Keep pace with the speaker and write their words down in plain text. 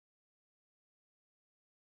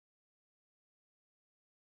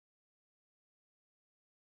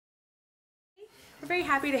very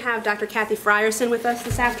happy to have Dr. Cathy Frierson with us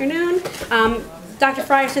this afternoon. Dr.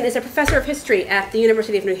 Frierson is a professor of history at the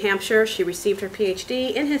University of New Hampshire. She received her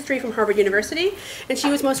PhD in history from Harvard University, and she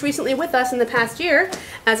was most recently with us in the past year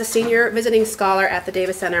as a senior visiting scholar at the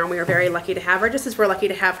Davis Center, and we were very lucky to have her, just as we're lucky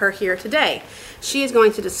to have her here today. She is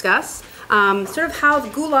going to discuss sort of how the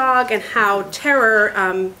Gulag and how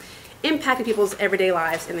terror impacted people's everyday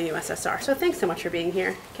lives in the USSR. So thanks so much for being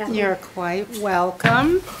here, Cathy. You're quite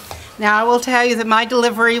welcome. Now I will tell you that my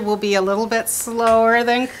delivery will be a little bit slower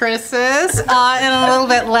than Chris's and a little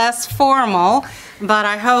bit less formal, but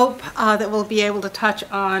I hope that we'll be able to touch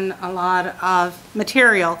on a lot of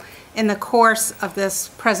material in the course of this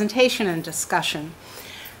presentation and discussion.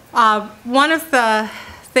 One of the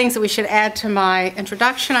things that we should add to my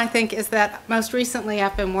introduction, I think, is that most recently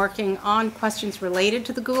I've been working on questions related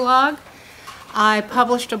to the Gulag. I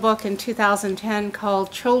published a book in 2010 called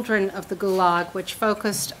Children of the Gulag, which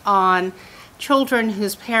focused on children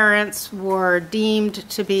whose parents were deemed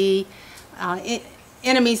to be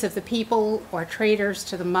enemies of the people or traitors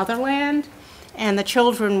to the motherland, and the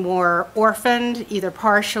children were orphaned either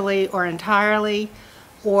partially or entirely,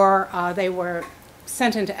 or they were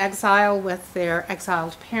sent into exile with their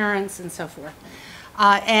exiled parents and so forth.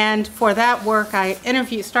 And for that work, I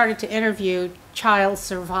started to interview child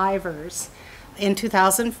survivors in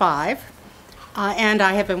 2005, and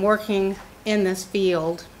I have been working in this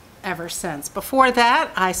field ever since. Before that,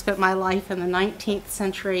 I spent my life in the 19th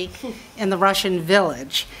century in the Russian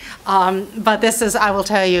village. But this is, I will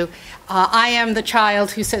tell you, I am the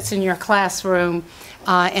child who sits in your classroom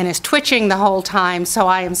and is twitching the whole time, so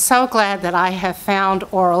I am so glad that I have found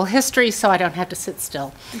oral history so I don't have to sit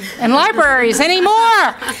still in libraries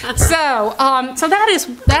anymore. So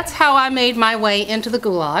that's how I made my way into the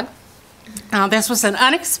Gulag. This was an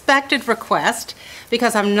unexpected request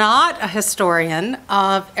because I'm not a historian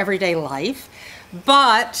of everyday life,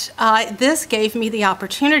 but this gave me the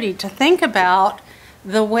opportunity to think about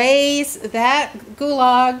the ways that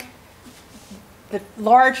Gulag, the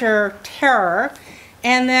larger terror,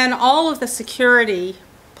 and then all of the security,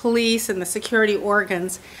 police and the security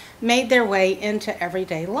organs made their way into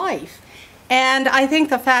everyday life. And I think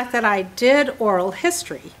the fact that I did oral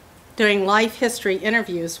history, doing life history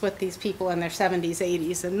interviews with these people in their 70s,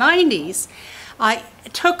 80s, and 90s,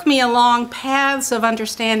 it took me along paths of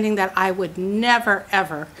understanding that I would never,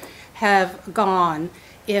 ever have gone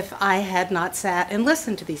if I had not sat and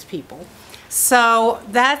listened to these people. So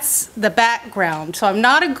that's the background. So I'm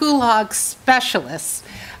not a Gulag specialist,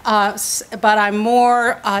 but I'm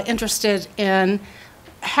more interested in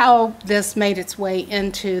how this made its way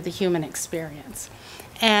into the human experience.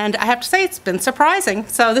 And I have to say it's been surprising.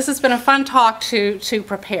 So this has been a fun talk to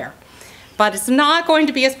prepare. But it's not going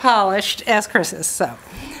to be as polished as Chris's. So,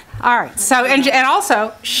 all right. So, and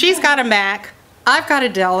also, she's got a Mac. I've got a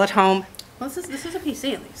Dell at home. Well, this is a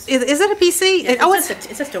PC at least. Is it a PC?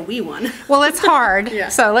 It's just a wee one. Well, it's hard. Yeah.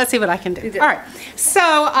 So let's see what I can do. All right. So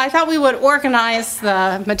I thought we would organize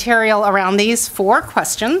the material around these 4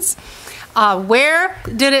 questions. Where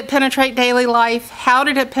did it penetrate daily life? How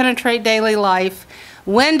did it penetrate daily life?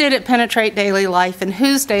 When did it penetrate daily life, and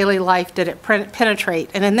whose daily life did it penetrate?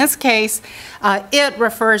 And in this case, it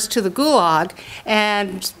refers to the Gulag,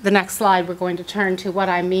 and the next slide we're going to turn to what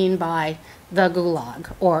I mean by the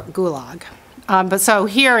Gulag, or Gulag. But so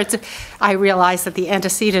here I realize that the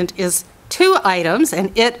antecedent is 2 items,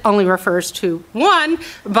 and it only refers to 1,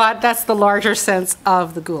 but that's the larger sense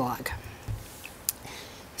of the Gulag.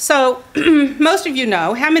 So most of you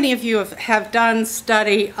know, how many of you have done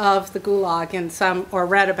study of the Gulag in some, or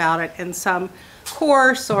read about it in some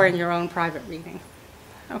course or in your own private reading?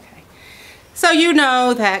 Okay. So you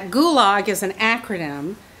know that Gulag is an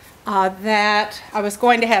acronym that I was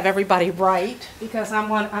going to have everybody write because I'm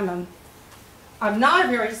not a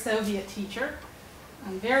very Soviet teacher.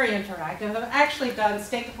 I'm very interactive. I've actually done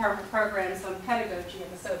State Department programs on pedagogy in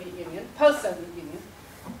the Soviet Union, post-Soviet Union.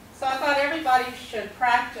 So I thought everybody should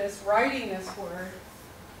practice writing this word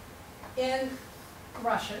in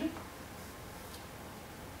Russian.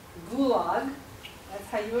 Gulag, that's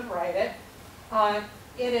how you would write it.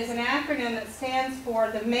 It is an acronym that stands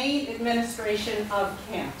for the main administration of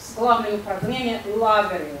camps. Главное управление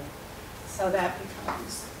лагерем. So that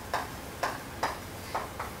becomes.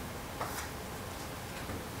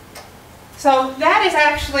 So that is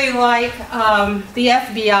actually like the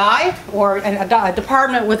FBI, or a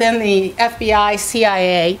department within the FBI,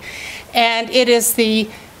 CIA, and it is the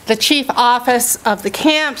chief office of the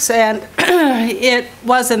camps, and it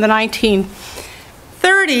was in the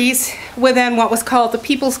 1930s within what was called the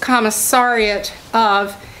People's Commissariat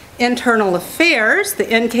of Internal Affairs, the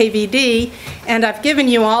NKVD, and I've given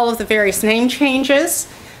you all of the various name changes.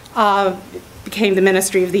 It became the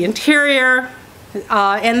Ministry of the Interior,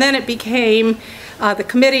 and then it became the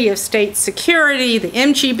Committee of State Security, the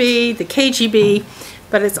MGB, the KGB,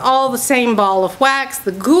 but it's all the same ball of wax.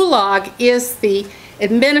 The Gulag is the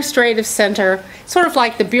administrative center, sort of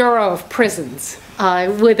like the Bureau of Prisons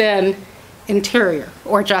within Interior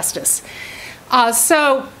or Justice.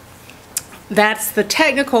 So that's the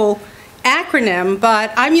technical acronym,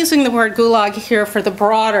 but I'm using the word Gulag here for the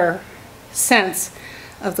broader sense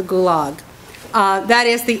of the Gulag. That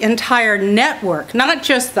is the entire network, not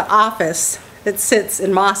just the office that sits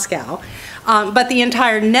in Moscow, but the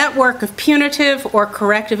entire network of punitive or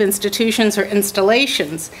corrective institutions or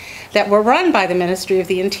installations that were run by the Ministry of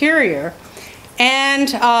the Interior.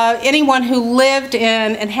 And anyone who lived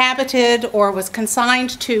in, inhabited, or was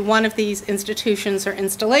consigned to one of these institutions or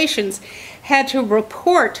installations had to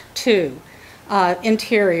report to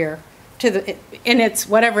Interior in its,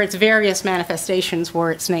 whatever its various manifestations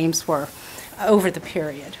were, its names were, over the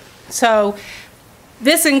period. So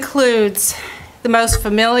this includes the most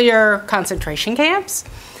familiar concentration camps,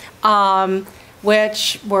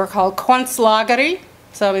 which were called Konzlagerie.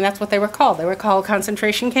 So I mean, that's what they were called. They were called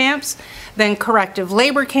concentration camps. Then corrective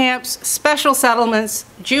labor camps, special settlements,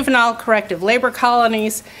 juvenile corrective labor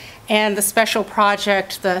colonies, and the special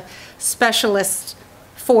project, the specialist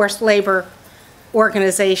forced labor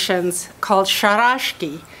organizations called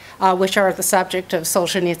Sharashki, which are the subject of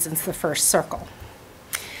Solzhenitsyn's The First Circle.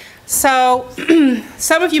 So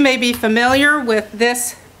some of you may be familiar with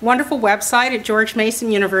this wonderful website at George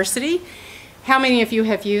Mason University. How many of you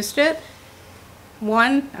have used it?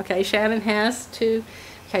 One? Okay, Shannon has. Two?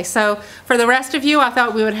 Okay, so for the rest of you, I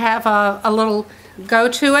thought we would have a little go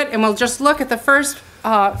to it, and we'll just look at the first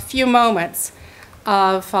few moments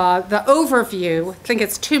of the overview. I think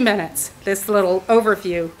it's 2 minutes, this little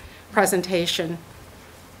overview presentation.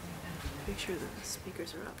 Make sure the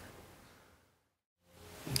speakers are up.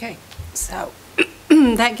 Okay, so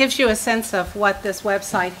that gives you a sense of what this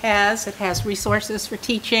website has. It has resources for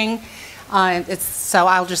teaching. So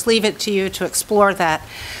I'll just leave it to you to explore that.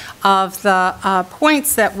 Of the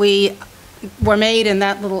points that were made in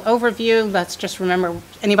that little overview, let's just remember,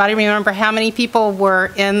 anybody remember how many people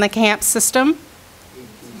were in the camp system?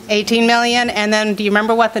 18 million. And then do you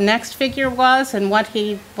remember what the next figure was and what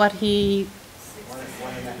he 1.5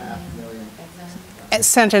 million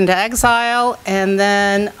sent into exile, and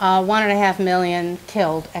then 1.5 million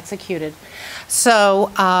killed, executed.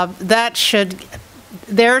 So that should,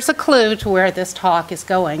 there's a clue to where this talk is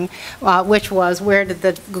going, which was where did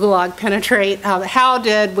the Gulag penetrate, how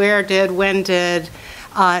did, where did, when did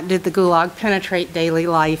the Gulag penetrate daily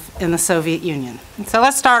life in the Soviet Union. So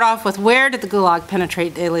let's start off with where did the Gulag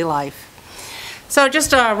penetrate daily life. So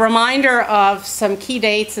just a reminder of some key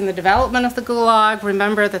dates in the development of the Gulag.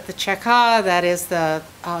 Remember that the Cheka, that is the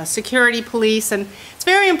security police, and it's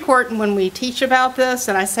very important when we teach about this,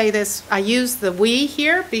 and I say this, I use the we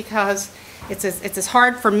here because it's as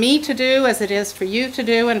hard for me to do as it is for you to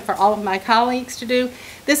do and for all of my colleagues to do.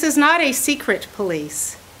 This is not a secret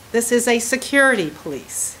police. This is a security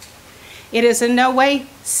police. It is in no way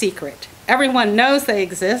secret. Everyone knows they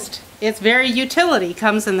exist. Its very utility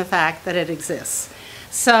comes in the fact that it exists.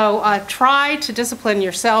 So try to discipline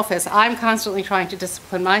yourself, as I'm constantly trying to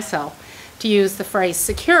discipline myself, to use the phrase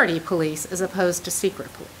security police as opposed to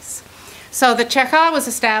secret police. So the Cheka was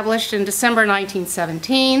established in December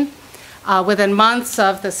 1917, within months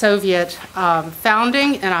of the Soviet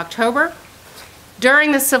founding in October.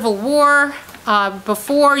 During the Civil War,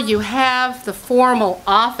 before you have the formal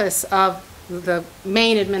office of the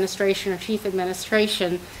main administration or chief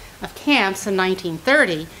administration of camps in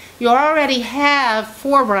 1930, you already have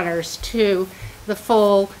forerunners to the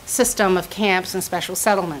full system of camps and special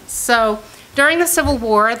settlements. So during the Civil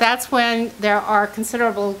War, that's when there are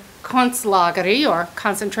considerable Konzlagerie, or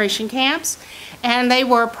concentration camps, and they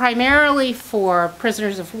were primarily for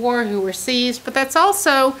prisoners of war who were seized, but that's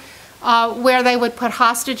also where they would put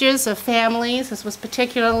hostages of families. This was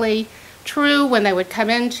particularly true when they would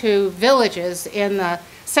come into villages in the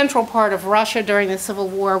central part of Russia during the Civil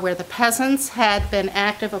War, where the peasants had been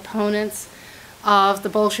active opponents of the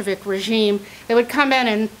Bolshevik regime. They would come in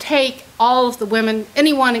and take all of the women,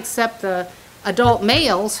 anyone except the adult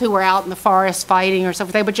males who were out in the forest fighting or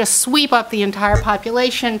something. They would just sweep up the entire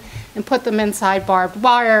population and put them inside barbed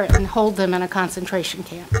wire and hold them in a concentration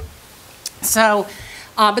camp. So,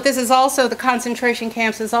 but this is also, the concentration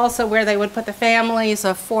camps is also where they would put the families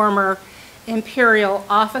of former imperial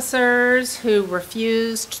officers who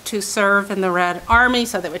refused to serve in the Red Army,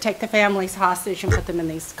 so they would take the families hostage and put them in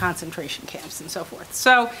these concentration camps and so forth.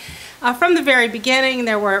 So from the very beginning,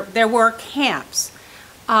 there were camps.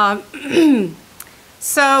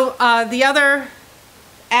 So the other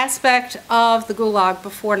aspect of the Gulag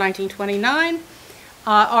before 1929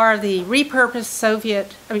 are the repurposed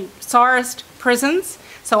Tsarist prisons.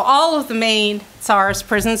 So all of the main Tsarist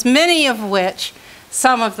prisons, many of which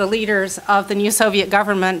some of the leaders of the new Soviet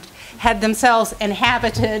government had themselves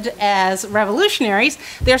inhabited as revolutionaries,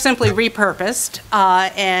 they're simply repurposed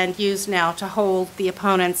and used now to hold the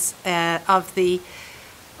opponents of the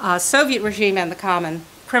Soviet regime and the common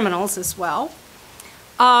criminals as well.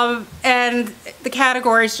 And the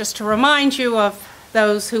categories, just to remind you of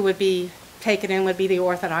those who would be taken in, would be the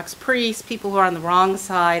Orthodox priests, people who are on the wrong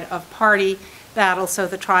side of party battle, so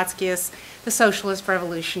the Trotskyists, the socialist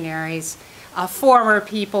revolutionaries, former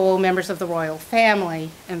people, members of the royal family,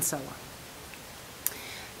 and so on.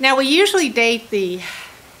 Now, we usually date the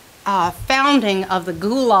founding of the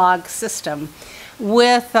Gulag system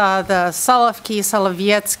with the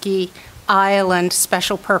Solovki Island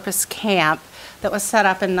Special Purpose Camp that was set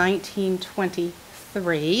up in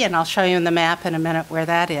 1923, and I'll show you in the map in a minute where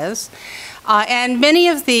that is. And many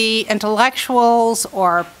of the intellectuals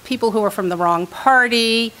or people who were from the wrong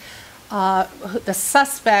party, the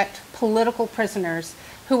suspect political prisoners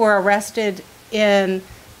who were arrested in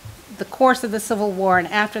the course of the Civil War and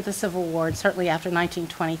after the Civil War, and certainly after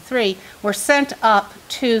 1923, were sent up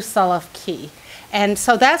to Solovki. And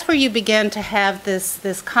so that's where you begin to have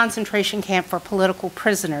this concentration camp for political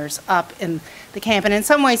prisoners up in the camp. And in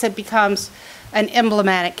some ways it becomes an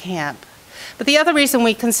emblematic camp. But the other reason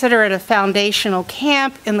we consider it a foundational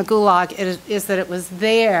camp in the Gulag is that it was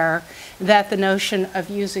there that the notion of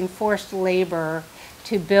using forced labor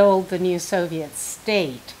to build the new Soviet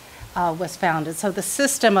state was founded. So the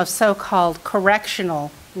system of so-called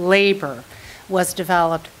correctional labor was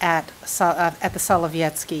developed at the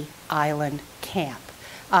Solovetsky Island camp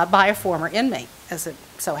by a former inmate, as it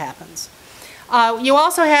so happens. You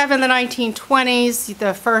also have in the 1920s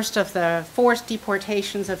the first of the forced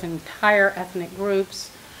deportations of entire ethnic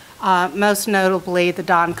groups, most notably the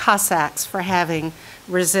Don Cossacks for having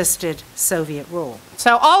resisted Soviet rule.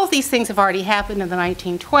 So all of these things have already happened in the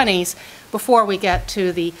 1920s before we get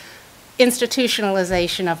to the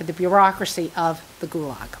institutionalization of the bureaucracy of the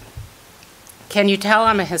Gulag. Can you tell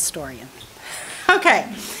I'm a historian?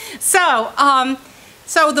 Okay, so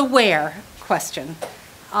the where question.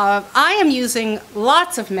 I am using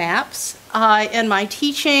lots of maps in my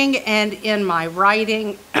teaching and in my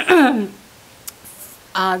writing.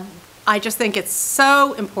 I just think it's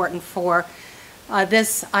so important for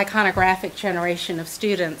this iconographic generation of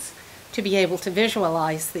students to be able to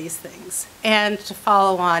visualize these things. And to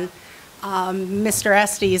follow on Mr.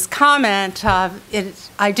 Estes' comment,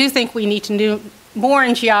 I do think we need to do more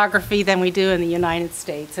in geography than we do in the United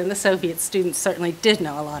States, and the Soviet students certainly did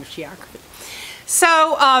know a lot of geography.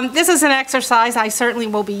 So this is an exercise I certainly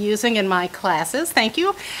will be using in my classes, thank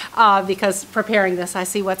you, because preparing this I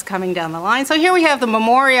see what's coming down the line. So here we have the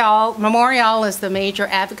Memorial. Memorial is the major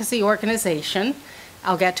advocacy organization,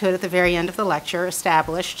 I'll get to it at the very end of the lecture,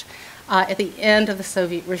 established at the end of the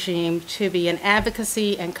Soviet regime to be an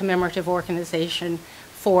advocacy and commemorative organization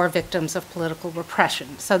for victims of political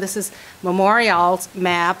repression. So this is Memorial's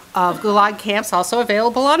map of Gulag camps, also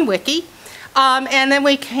available on Wiki. And then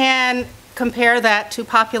we can compare that to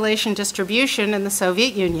population distribution in the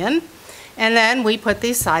Soviet Union, and then we put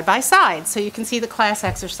these side by side. So you can see the class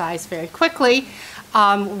exercise very quickly.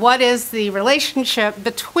 What is the relationship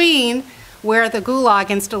between where the Gulag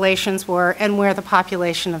installations were and where the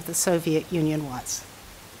population of the Soviet Union was?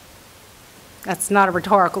 That's not a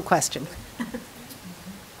rhetorical question.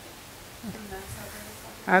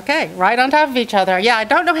 Okay, right on top of each other. Yeah, I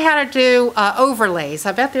don't know how to do overlays.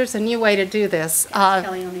 I bet there's a new way to do this.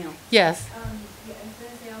 Kelly O'Neill. Yes. Yeah, I was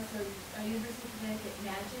going to say also, University of Connecticut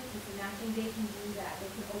Magic, it's a mapping, they can do that. They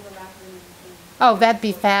can overlap them. Oh, that'd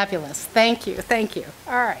be fabulous. Thank you, thank you.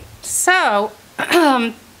 All right, so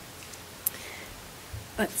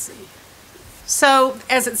let's see. So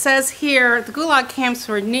as it says here, the Gulag camps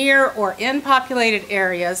were near or in populated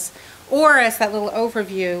areas, or as that little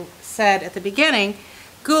overview said at the beginning,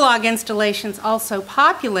 Gulag installations also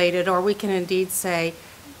populated, or we can indeed say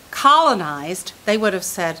colonized, they would have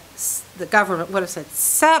said, the government would have said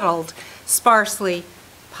settled, sparsely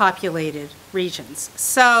populated regions.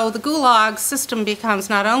 So the Gulag system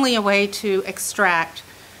becomes not only a way to extract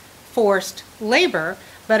forced labor,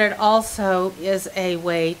 but it also is a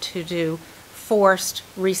way to do forced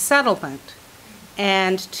resettlement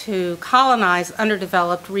and to colonize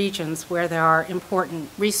underdeveloped regions where there are important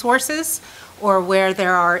resources or where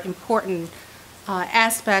there are important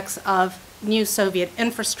aspects of new Soviet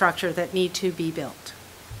infrastructure that need to be built.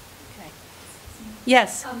 Okay.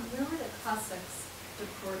 Yes? Where were the Cossacks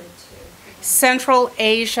deported to? Central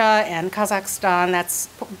Asia and Kazakhstan.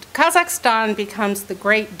 Kazakhstan becomes the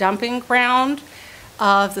great dumping ground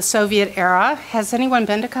of the Soviet era. Has anyone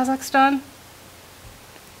been to Kazakhstan?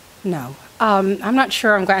 No. I'm not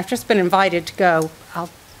sure. I've just been invited to go. I'll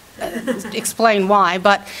explain why.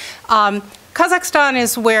 But Kazakhstan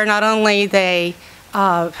is where not only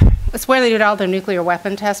it's where they did all their nuclear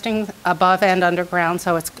weapon testing above and underground,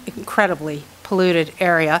 so it's incredibly polluted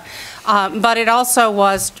area. But it also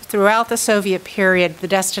was, throughout the Soviet period, the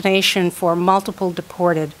destination for multiple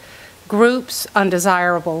deported groups,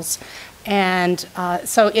 undesirables. And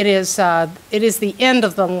so it is the end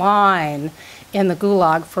of the line in the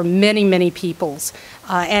Gulag for many, many peoples.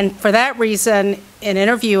 And for that reason, in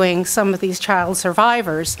interviewing some of these child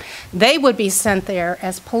survivors, they would be sent there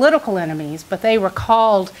as political enemies, but they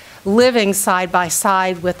recalled living side by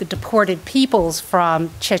side with the deported peoples from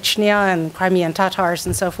Chechnya and Crimean Tatars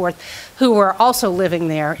and so forth, who were also living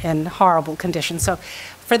there in horrible conditions. So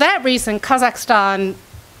for that reason, Kazakhstan,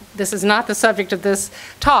 this is not the subject of this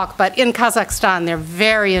talk, but in Kazakhstan, there are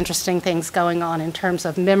very interesting things going on in terms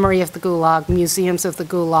of memory of the Gulag, museums of the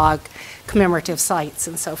Gulag, commemorative sites,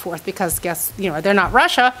 and so forth, because they're not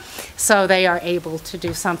Russia, so they are able to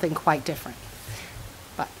do something quite different.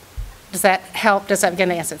 But does that help? Does that begin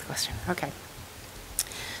to answer the question? Okay.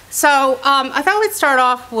 So I thought we'd start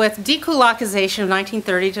off with dekulakization of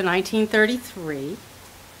 1930 to 1933.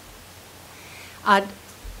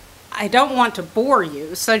 I don't want to bore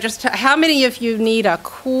you, so just how many of you need a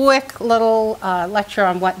quick little lecture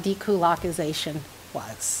on what dekulakization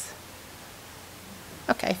was?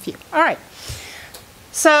 Okay, a few. All right.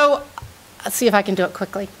 So let's see if I can do it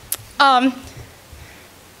quickly.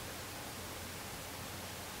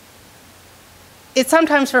 It's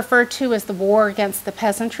sometimes referred to as the war against the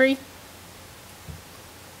peasantry.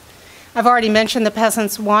 I've already mentioned the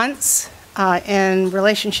peasants once in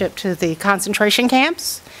relationship to the concentration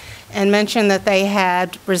camps, and mentioned that they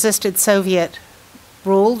had resisted Soviet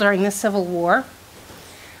rule during the Civil War.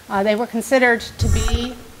 They were considered to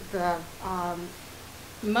be the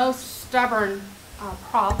most stubborn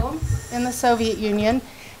problem in the Soviet Union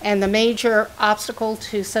and the major obstacle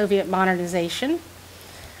to Soviet modernization.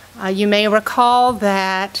 You may recall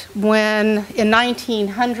that when, in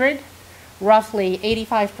 1900, roughly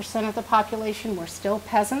 85% of the population were still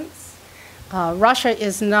peasants. Russia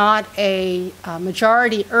is not a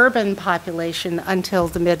majority urban population until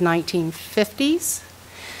the mid-1950s.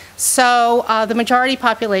 So the majority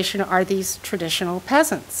population are these traditional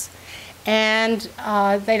peasants. And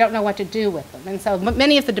they don't know what to do with them. And so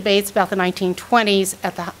many of the debates about the 1920s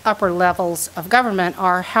at the upper levels of government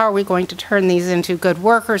are how are we going to turn these into good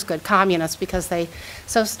workers, good communists, because they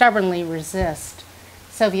so stubbornly resist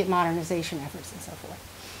Soviet modernization efforts and so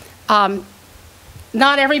forth.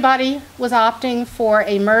 Not everybody was opting for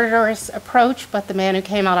a murderous approach, but the man who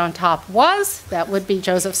came out on top was. That would be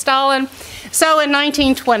Joseph Stalin. So in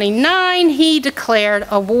 1929, he declared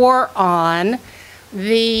a war on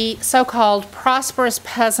the so-called prosperous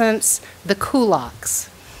peasants, the kulaks.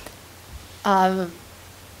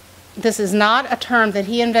 This is not a term that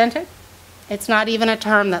he invented. It's not even a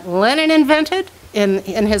term that Lenin invented in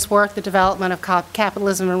his work, The Development of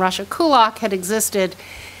Capitalism in Russia. Kulak had existed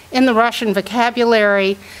in the Russian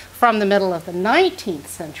vocabulary from the middle of the 19th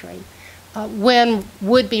century, when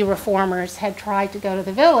would-be reformers had tried to go to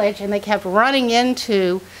the village, and they kept running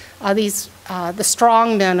into the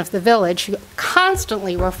strong men of the village who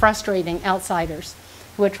constantly were frustrating outsiders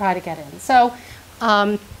who would try to get in. So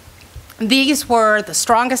these were the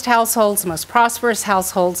strongest households, the most prosperous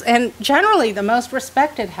households, and generally the most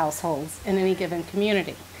respected households in any given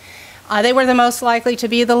community. They were the most likely to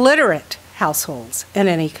be the literate households in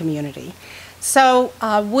any community. So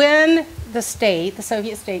when the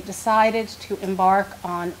Soviet state, decided to embark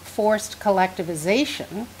on forced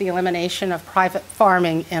collectivization, the elimination of private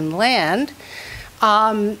farming and land,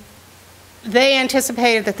 they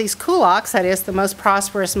anticipated that these kulaks, that is, the most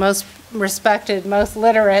prosperous, most respected, most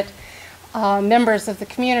literate members of the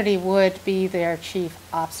community, would be their chief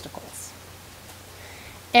obstacles.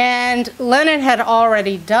 And Lenin had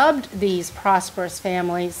already dubbed these prosperous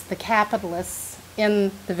families the capitalists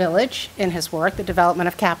in the village in his work, The Development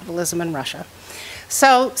of Capitalism in Russia.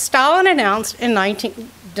 So Stalin announced in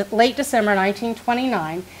late December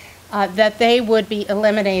 1929 that they would be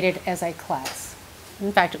eliminated as a class.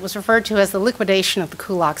 In fact, it was referred to as the liquidation of the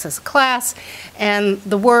kulaks as a class, and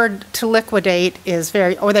the word to liquidate is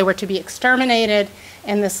or they were to be exterminated,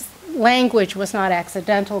 and this language was not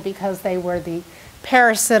accidental because they were the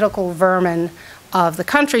parasitical vermin of the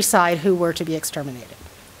countryside who were to be exterminated.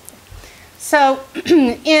 So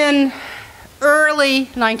in early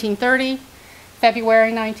 1930,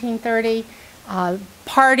 February 1930,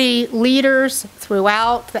 party leaders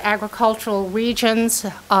throughout the agricultural regions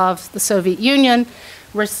of the Soviet Union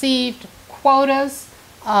received quotas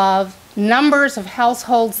of numbers of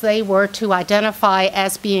households they were to identify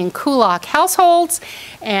as being kulak households,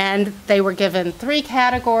 and they were given 3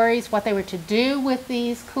 categories, what they were to do with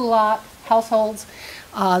these kulak households.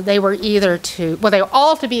 They were either to, well, they were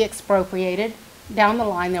all to be expropriated. Down the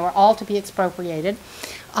line, they were all to be expropriated.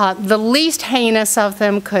 The least heinous of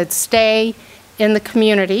them could stay in the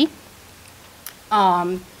community.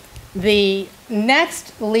 The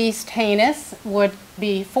next least heinous would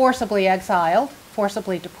be forcibly exiled,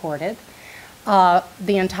 forcibly deported, the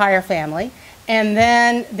entire family. And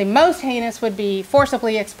then the most heinous would be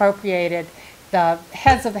forcibly expropriated, the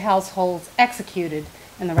heads of the households executed,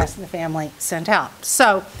 and the rest of the family sent out.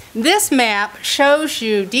 So this map shows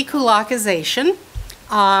you dekulakization,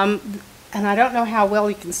 and I don't know how well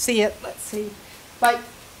you can see it. Let's see. But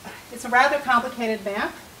it's a rather complicated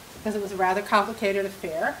map because it was a rather complicated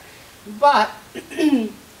affair. But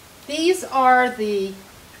these are the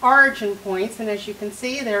origin points, and as you can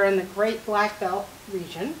see, they're in the Great Black Belt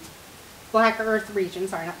region, Black Earth region,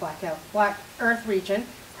 sorry, not Black Belt, Black Earth region,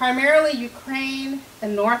 primarily Ukraine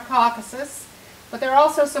and North Caucasus, but there are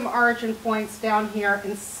also some origin points down here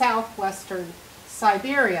in southwestern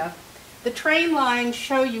Siberia. The train lines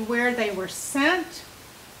show you where they were sent,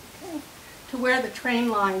 okay, to where the train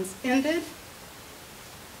lines ended.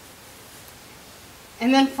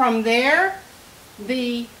 And then from there,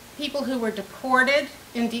 the people who were deported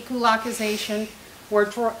in dekulakization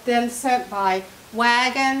were then sent by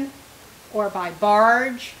wagon or by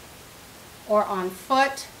barge or on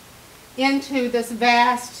foot into this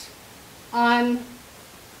vast undeveloped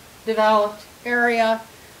area,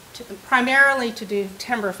 primarily to do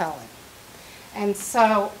timber felling. And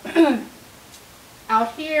so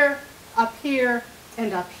out here, up here,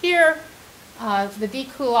 and up here, the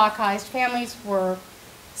dekulakized families were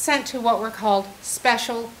sent to what were called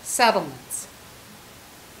special settlements.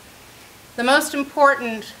 The most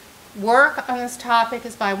important work on this topic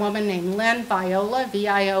is by a woman named Lynn Viola,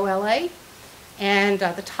 V-I-O-L-A, and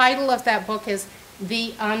the title of that book is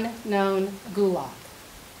The Unknown Gulag.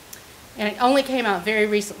 And it only came out very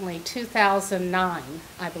recently, 2009,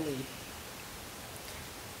 I believe.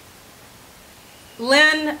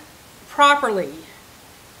 Lynn properly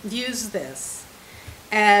views this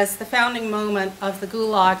as the founding moment of the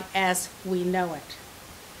Gulag as we know it.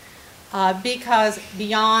 Because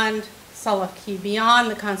beyond Solovki,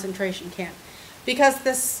 beyond the concentration camp, because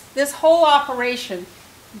this whole operation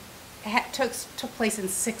took place in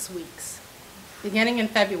 6 weeks, beginning in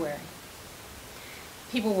February.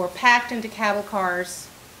 People were packed into cattle cars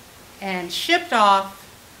and shipped off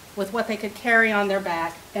with what they could carry on their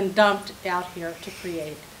back and dumped out here to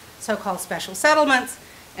create so-called special settlements.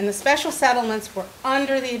 And the special settlements were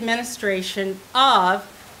under the administration of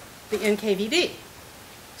the NKVD.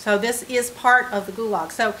 So this is part of the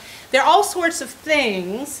Gulag. So there are all sorts of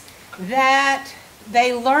things that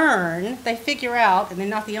they learn, they figure out, and they're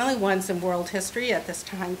not the only ones in world history at this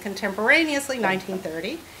time, contemporaneously,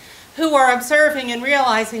 1930, who are observing and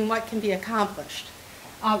realizing what can be accomplished.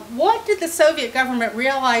 What did the Soviet government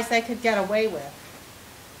realize they could get away with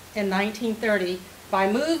in 1930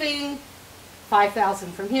 by moving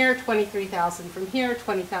 5,000 from here, 23,000 from here,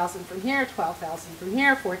 20,000 from here, 12,000 from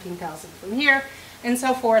here, 14,000 from here, and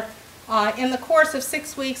so forth, in the course of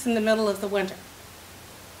 6 weeks in the middle of the winter?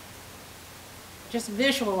 Just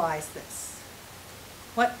visualize this.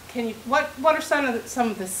 What are some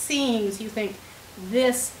of the scenes you think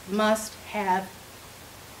this must have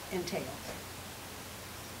entailed?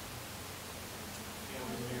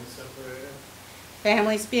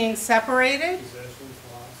 Families being separated. Possessions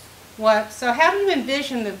lost. What? So how do you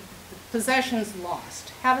envision the possessions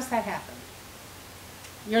lost? How does that happen?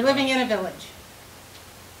 You're living in a village.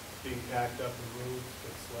 Being packed up and moved,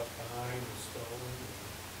 gets left behind or stolen.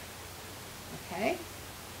 Okay.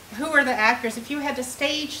 Who are the actors? If you had to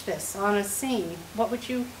stage this on a scene, what would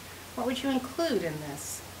you include in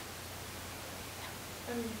this?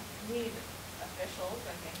 We need officials,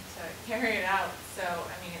 I think, to carry it out. So,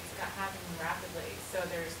 I mean, it's happening rapidly. So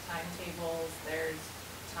there's timetables, there's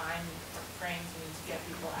time frames. We need to get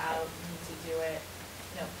people out. We need to do it.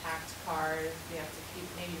 You know, packed cars. We have to keep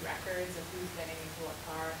maybe records of who's getting into what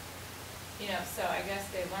car. You know, so I guess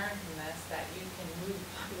they learned from this that you can move the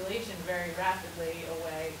population very rapidly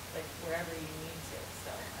away, like wherever you need to. So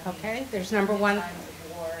I mean, Okay, there's number one. in times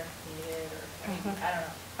of war if needed, or I mean, I don't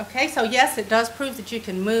know. Okay, so yes, it does prove that you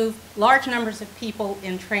can move large numbers of people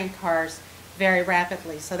in train cars very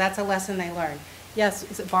rapidly. So that's a lesson they learned. Yes,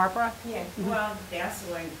 is it Barbara? Yeah, well, they're also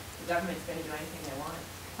going, the government's going to do anything they want.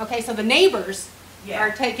 Okay, so the neighbors Yeah,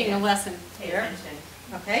 are taking a yeah. lesson Pay here. attention.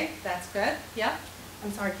 Okay, that's good. Yeah.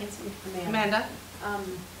 I'm sorry, Casey. Amanda?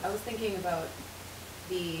 I was thinking about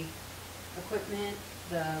the equipment,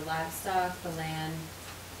 the livestock, the land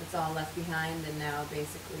that's all left behind and now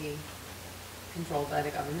basically controlled by the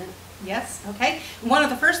government. Yes, okay. One of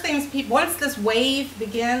the first things people, once this wave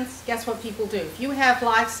begins, guess what people do? If you have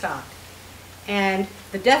livestock, and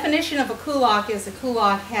the definition of a kulak is a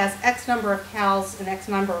kulak has X number of cows and X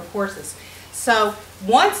number of horses. So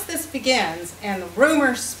once this begins and the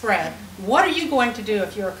rumors spread, what are you going to do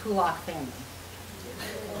if you're a kulak family?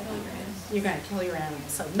 You're going to kill your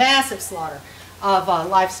animals. So massive slaughter of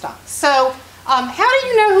livestock. So how do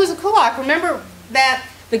you know who's a kulak? Remember that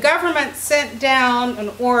the government sent down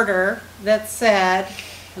an order that said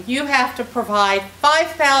you have to provide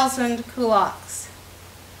 5,000 kulaks.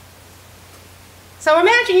 So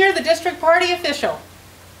imagine you're the district party official.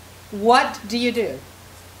 What do you do?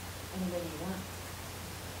 Anybody you want.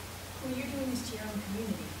 Well, you're doing this to your own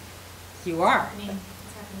community. You are. I mean,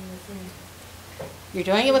 it's happening within. You're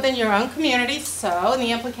doing it within your own community, so, and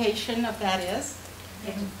the implication of that is?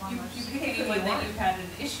 You pick anyone that you've had an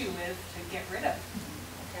issue with to get rid of.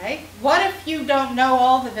 Okay. What if you don't know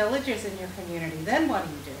all the villagers in your community? Then what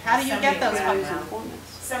do you do? How do you get those Somebody ones? will rat 'em out.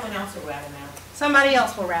 Someone else will rat them out. Somebody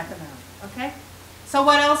else will rat them out. Okay. So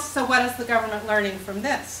what else? So what is the government learning from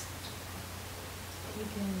this?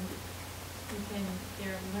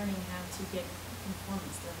 They're learning how to get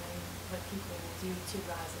informants. They're learning what people will do to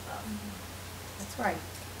rise above. That's right.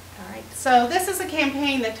 All right. So this is a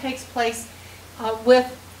campaign that takes place with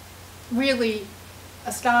really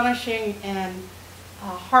astonishing and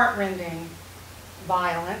heartrending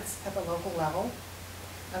violence at the local level,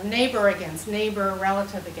 of neighbor against neighbor,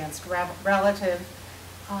 relative against relative,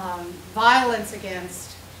 violence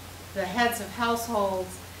against the heads of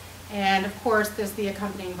households, and of course there's the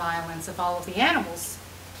accompanying violence of all of the animals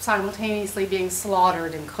simultaneously being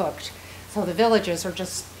slaughtered and cooked. So the villages are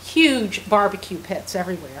just huge barbecue pits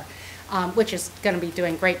everywhere, which is going to be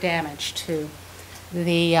doing great damage to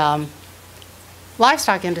the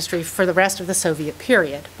livestock industry for the rest of the Soviet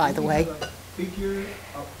period, by the way. Do you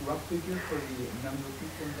have a rough figure for the number of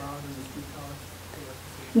people involved in the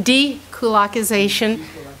streetcars? Dekulakization,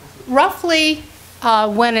 roughly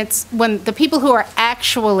when the people who are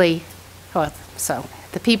actually,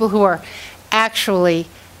 the people who are actually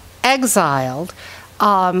exiled,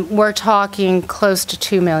 we're talking close to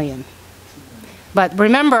 2 million. But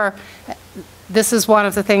remember, this is one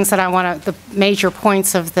of the things that I want to, the major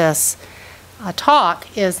points of this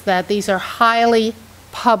talk is that these are highly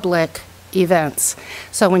public events.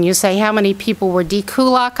 So when you say how many people were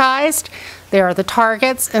dekulakized, there are the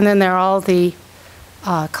targets, and then there are all the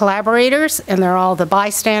collaborators, and there are all the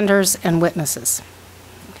bystanders and witnesses.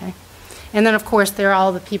 Okay? And then, of course, there are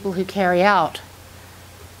all the people who carry out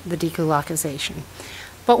the dekulakization.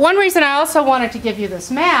 But one reason I also wanted to give you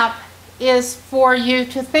this map is for you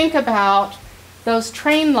to think about those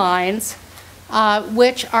train lines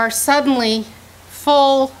which are suddenly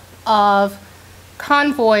full of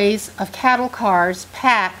convoys of cattle cars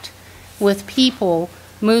packed with people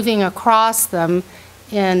moving across them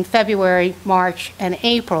in February, March, and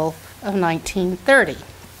April of 1930.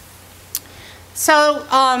 So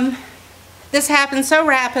this happened so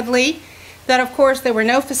rapidly that, of course, there were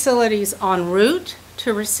no facilities en route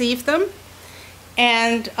to receive them,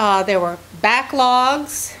 and there were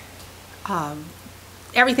backlogs.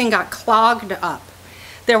 Everything got clogged up.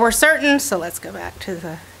 There were certain, so let's go back to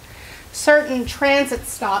the certain transit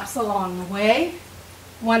stops along the way.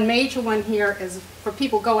 One major one here is for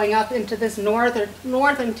people going up into this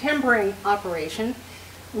northern timbering operation.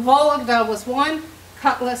 Vologda was one,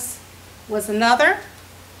 Cutlass was another.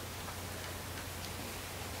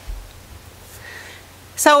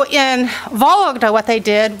 So in Vologda, what they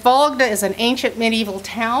did, Vologda is an ancient medieval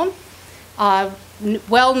town,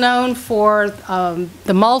 well known for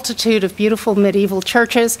the multitude of beautiful medieval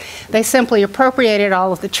churches. They simply appropriated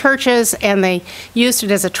all of the churches and they used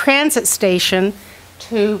it as a transit station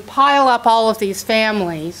to pile up all of these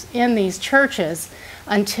families in these churches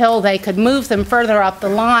until they could move them further up the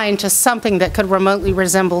line to something that could remotely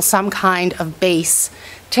resemble some kind of base,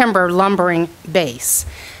 timber lumbering base.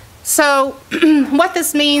 So what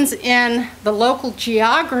this means in the local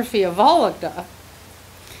geography of Vologda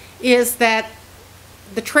is that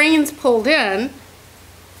the trains pulled in,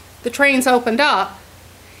 the trains opened up,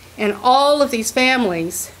 and all of these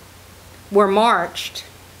families were marched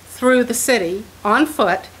through the city on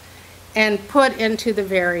foot and put into the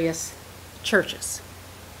various churches.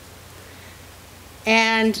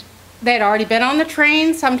 And they'd already been on the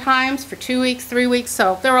train sometimes for 2 weeks, 3 weeks,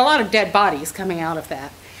 so there were a lot of dead bodies coming out of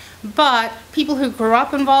that. But people who grew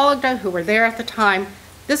up in Vologda, who were there at the time,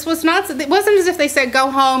 it wasn't as if they said,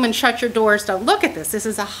 go home and shut your doors, don't look at this. This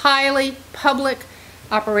is a highly public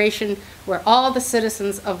operation where all the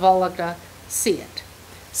citizens of Vologda see it.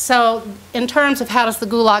 So in terms of how does the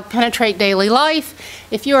Gulag penetrate daily life,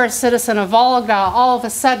 if you're a citizen of Vologda, all of a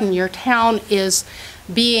sudden your town is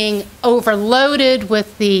being overloaded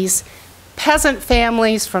with these peasant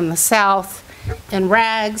families from the south in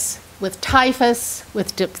rags, with typhus,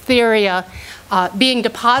 with diphtheria, being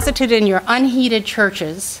deposited in your unheated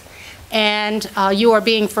churches, and you are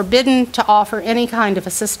being forbidden to offer any kind of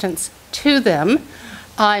assistance to them.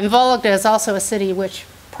 And Vologda is also a city which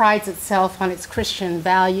prides itself on its Christian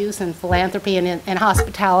values and philanthropy and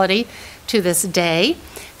hospitality to this day.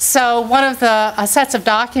 So one of the sets of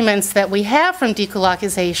documents that we have from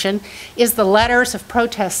dekulakization is the letters of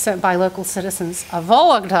protest sent by local citizens of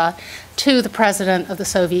Vologda to the President of the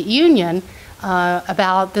Soviet Union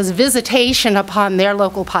about this visitation upon their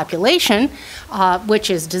local population, which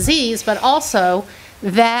is disease, but also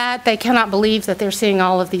that they cannot believe that they're seeing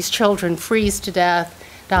all of these children freeze to death,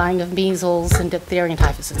 dying of measles and diphtheria and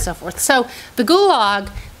typhus and so forth. So the Gulag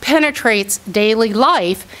penetrates daily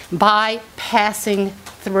life by passing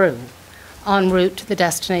through en route to the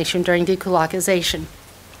destination during dekulakization.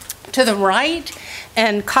 To the right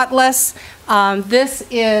in Cutlass, this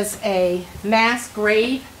is a mass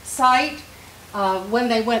grave site. When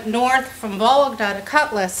they went north from Vologda to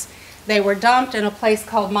Cutlass, they were dumped in a place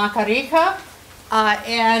called Makarika,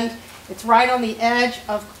 and it's right on the edge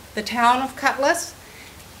of the town of Cutlass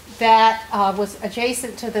that was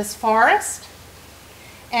adjacent to this forest.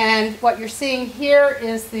 And what you're seeing here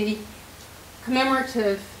is the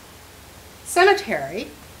commemorative cemetery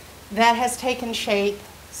that has taken shape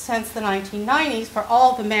since the 1990s for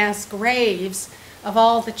all the mass graves of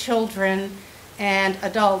all the children and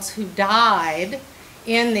adults who died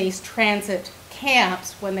in these transit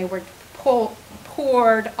camps when they were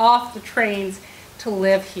poured off the trains to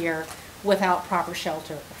live here without proper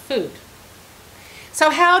shelter or food. So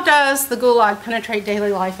how does the Gulag penetrate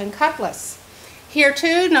daily life in Cutlass? Here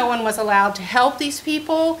too, no one was allowed to help these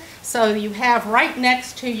people, so you have right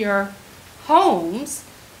next to your homes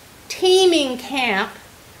teeming camp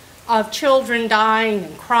of children dying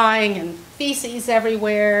and crying and feces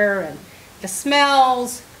everywhere, and the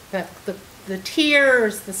smells, the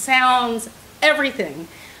tears, the sounds, everything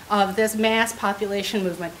of this mass population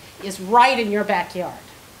movement is right in your backyard.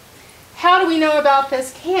 How do we know about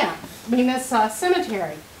this camp, this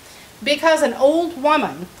cemetery? Because an old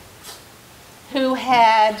woman who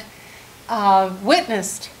had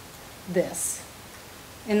witnessed this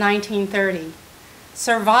in 1930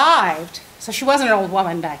 survived. So she wasn't an old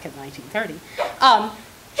woman back in 1930.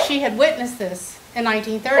 She had witnessed this in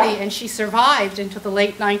 1930, and she survived into the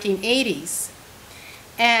late 1980s.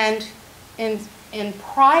 And in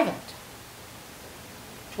private,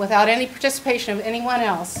 without any participation of anyone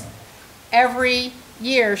else, every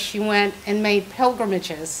year she went and made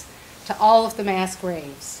pilgrimages to all of the mass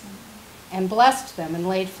graves and blessed them and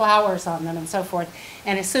laid flowers on them and so forth.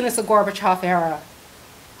 And as soon as the Gorbachev era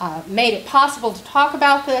made it possible to talk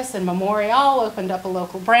about this, and Memorial opened up a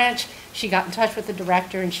local branch, she got in touch with the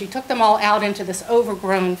director and she took them all out into this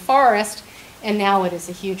overgrown forest, and now it is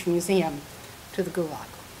a huge museum to the Gulag.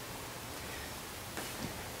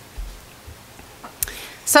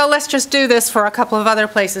 So let's just do this for a couple of other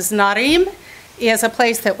places. Narim is a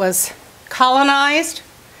place that was colonized,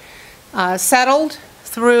 settled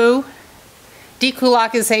through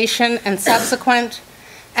dekulakization and subsequent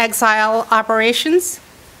exile operations.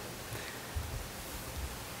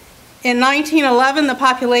 In 1911, the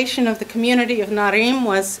population of the community of Narim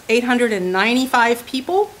was 895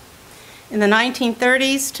 people. In the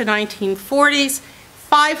 1930s to 1940s,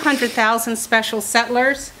 500,000 special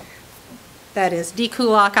settlers, that is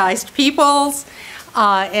dekulakized peoples,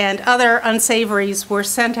 and other unsavories were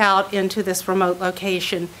sent out into this remote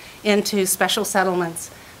location, into special settlements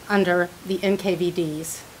under the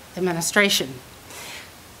NKVD's administration.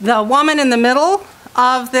 The woman in the middle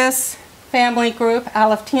of this family group,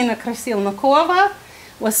 Alevtina Krasilnikova,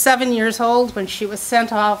 was 7 years old when she was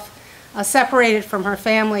sent off, separated from her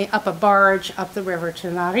family up a barge up the river to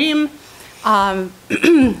Narim.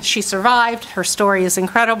 She survived. Her story is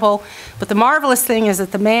incredible. But the marvelous thing is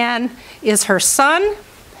that the man is her son,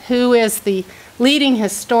 who is the leading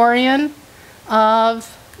historian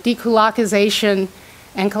of dekulakization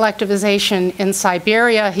and collectivization in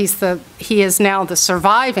Siberia. He is now the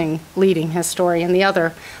surviving leading historian. The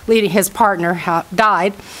other his partner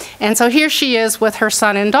died. And so here she is with her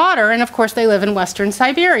son and daughter, and of course they live in Western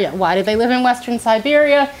Siberia. Why did they live in Western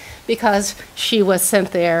Siberia? Because she was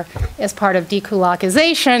sent there as part of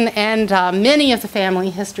dekulakization, and many of the family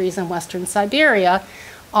histories in Western Siberia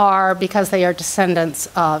are because they are descendants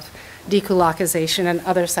of dekulakization and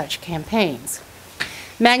other such campaigns.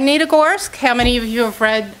 Magnitogorsk, how many of you have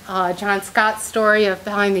read John Scott's story of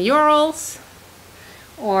Behind the Urals?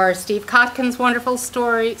 Or Steve Kotkin's wonderful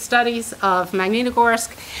studies of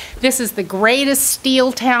Magnitogorsk. This is the greatest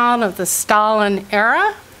steel town of the Stalin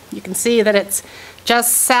era. You can see that it's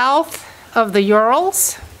just south of the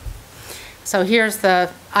Urals. So here's the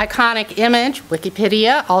iconic image.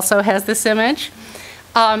 Wikipedia also has this image.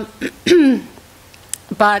 But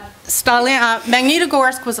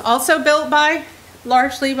Magnitogorsk was also built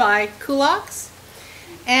largely by kulaks.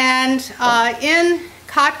 And in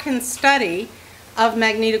Kotkin's study of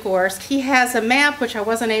Magnitogorsk, he has a map which I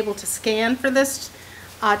wasn't able to scan for this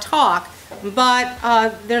talk, but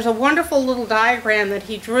there's a wonderful little diagram that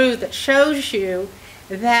he drew that shows you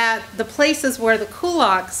that the places where the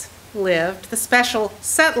kulaks lived, the special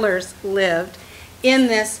settlers lived, in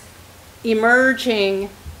this emerging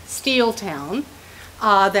steel town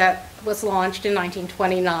that was launched in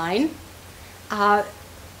 1929.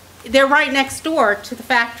 They're right next door to the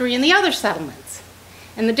factory and the other settlements.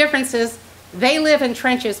 And the difference is they live in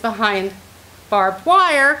trenches behind barbed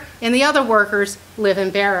wire, and the other workers live in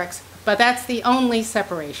barracks. But that's the only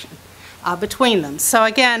separation between them. So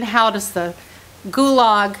again, how does the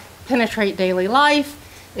Gulag penetrate daily life?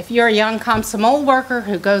 If you're a young Komsomol worker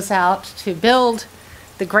who goes out to build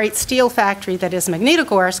the great steel factory that is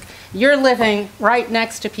Magnitogorsk, you're living right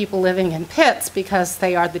next to people living in pits because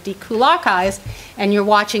they are the dekulakized, and you're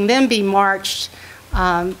watching them be marched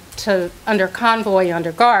under convoy,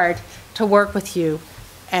 under guard, to work with you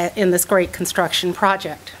in this great construction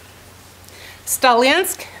project.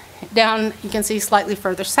 Stalinsk, down you can see slightly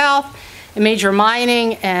further south, a major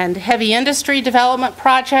mining and heavy industry development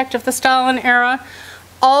project of the Stalin era,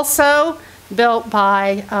 also built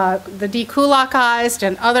by the dekulakized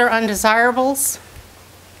and other undesirables.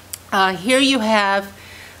 Here you have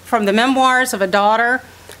from the memoirs of a daughter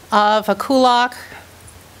of a kulak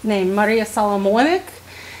named Maria Solomonik.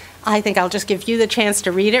 I think I'll just give you the chance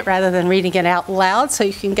to read it rather than reading it out loud so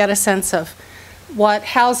you can get a sense of what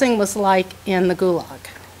housing was like in the Gulag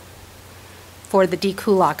for the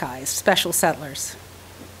dekulakized special settlers.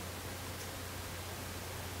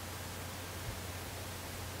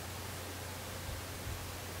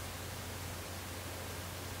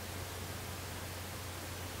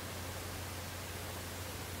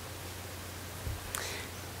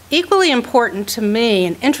 Equally important to me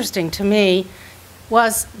and interesting to me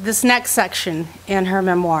was this next section in her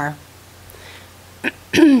memoir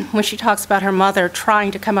when she talks about her mother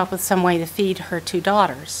trying to come up with some way to feed her two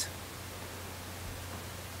daughters.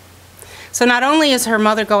 So not only is her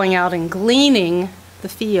mother going out and gleaning the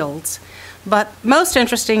fields, but most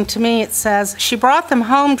interesting to me, it says, she brought them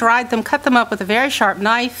home, dried them, cut them up with a very sharp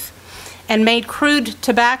knife, and made crude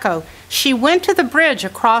tobacco. She went to the bridge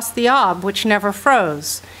across the Ob, which never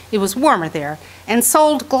froze. It was warmer there, and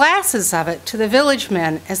sold glasses of it to the village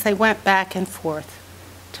men as they went back and forth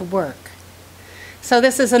to work. So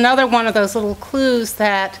this is another one of those little clues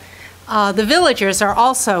that the villagers are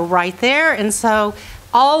also right there, and so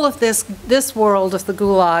all of this world of the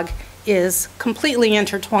Gulag is completely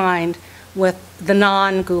intertwined with the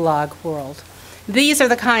non-Gulag world. These are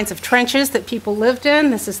the kinds of trenches that people lived in.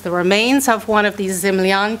 This is the remains of one of these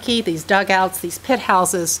zemlyanki, these dugouts, these pit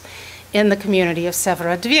houses in the community of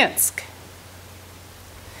Severodvinsk.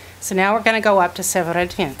 So now we're going to go up to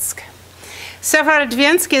Severodvinsk.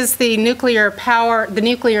 Severodvinsk is the nuclear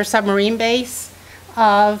submarine base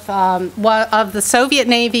of the Soviet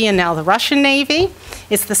Navy and now the Russian Navy.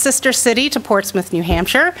 It's the sister city to Portsmouth, New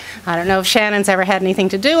Hampshire. I don't know if Shannon's ever had anything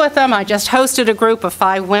to do with them. I just hosted a group of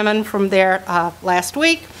 5 women from there last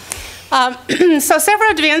week. So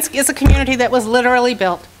Severodvinsk is a community that was literally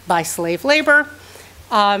built by slave labor.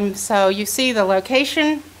 So you see the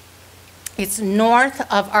location. It's north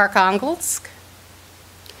of Arkhangelsk.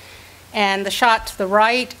 And the shot to the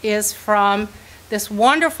right is from this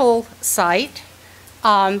wonderful site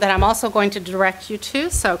that I'm also going to direct you to.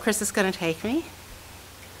 So Chris is going to take me.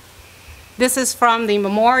 This is from the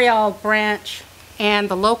Memorial Branch and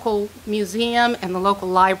the local museum and the local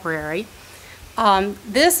library.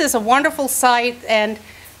 This is a wonderful site, and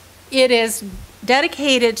it is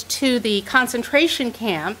dedicated to the concentration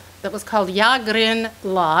camp that was called Yagrin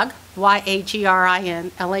Lag,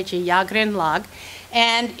 Y-A-G-R-I-N-L-A-G, Yagrin Lag.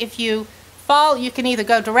 And if you follow, you can either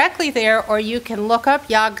go directly there or you can look up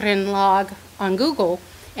Yagrin Lag on Google,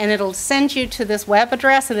 and it'll send you to this web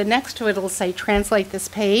address, and then next to it it'll say translate this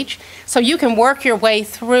page. So you can work your way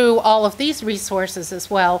through all of these resources as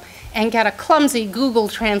well and get a clumsy Google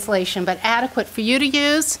translation, but adequate for you to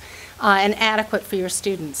use and adequate for your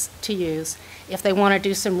students to use if they want to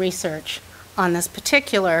do some research on this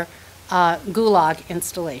particular Gulag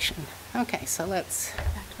installation. Okay, so let's,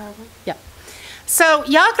 yeah. So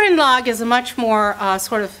Yagrin Lag is a much more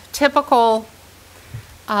sort of typical,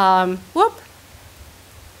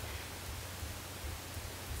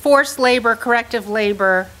 forced labor, corrective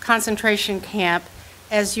labor, concentration camp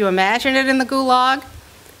as you imagine it in the Gulag.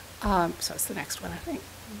 So it's the next one, I think.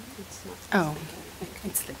 Oh,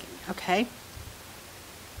 it's thinking, okay.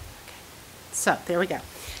 So there we go.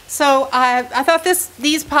 So I thought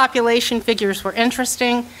these population figures were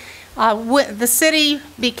interesting. The city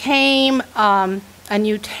became a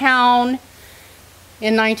new town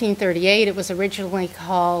in 1938. It was originally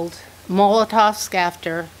called Molotovsk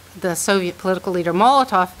after the Soviet political leader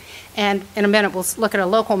Molotov, and in a minute we'll look at a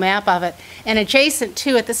local map of it. And adjacent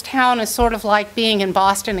to it, this town is sort of like being in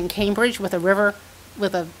Boston and Cambridge with a river,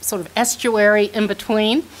 with a sort of estuary in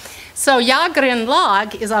between. So Yagrin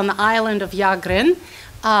Lag is on the island of Yagrin,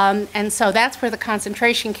 and so that's where the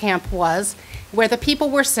concentration camp was, where the people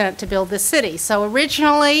were sent to build the city. So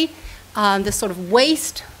originally, this sort of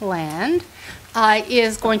wasteland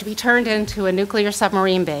is going to be turned into a nuclear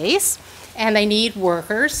submarine base, and they need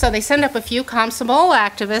workers. So they send up a few Komsomol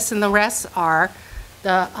activists, and the rest are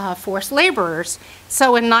the forced laborers.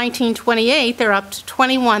 So in 1928, they're up to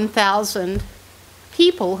 21,000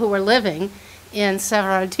 people who are living in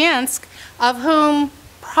Severodvinsk, of whom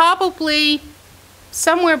probably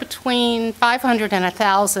somewhere between 500 and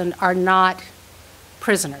 1,000 are not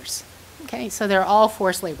prisoners. Okay, so they're all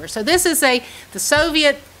forced labor. So this is the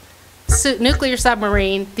Soviet nuclear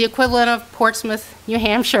submarine, the equivalent of Portsmouth, New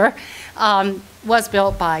Hampshire, was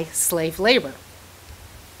built by slave labor.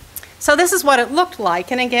 So this is what it looked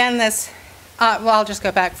like. And again, this, well, I'll just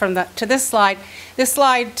go back to this slide. This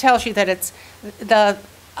slide tells you that it's the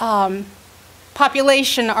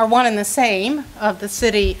population are one and the same of the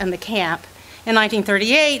city and the camp in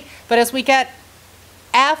 1938, but as we get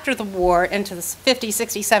after the war into the 50s,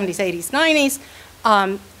 60s, 70s, 80s,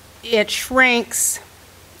 90s, it shrinks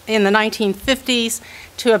in the 1950s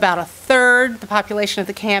to about a third. The population of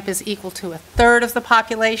the camp is equal to a third of the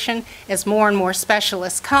population as more and more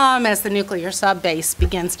specialists come, as the nuclear sub-base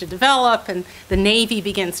begins to develop and the Navy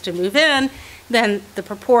begins to move in, then the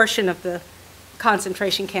proportion of the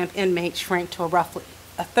concentration camp inmates shrink to roughly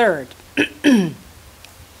a third.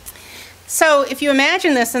 So if you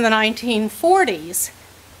imagine this in the 1940s,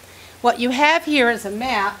 what you have here is a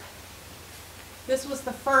map. This was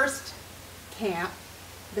the first camp.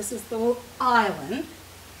 This is the island.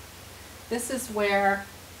 This is where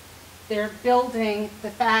they're building the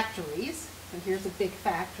factories. And here's a big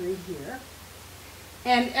factory here.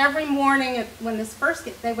 And every morning when this first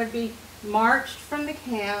came, they would be marched from the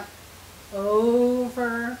camp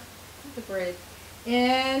over the bridge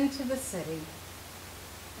into the city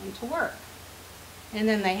and to work. And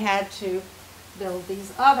then they had to build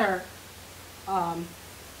these other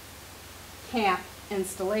camp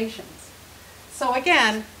installations. So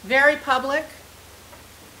again, very public,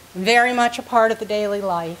 very much a part of the daily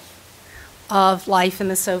life in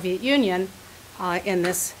the Soviet Union in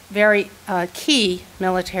this very key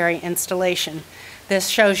military installation. This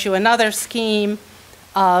shows you another scheme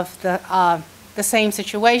of the same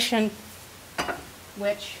situation,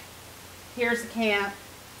 which here's a camp,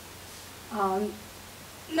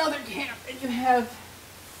 another camp, and you have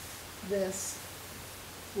this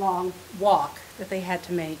long walk that they had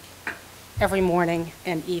to make every morning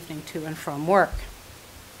and evening to and from work.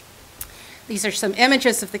 These are some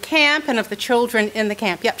images of the camp and of the children in the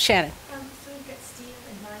camp. Yep, Shannon. So we've got steel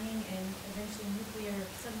and mining and eventually nuclear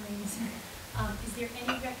submarines. Is there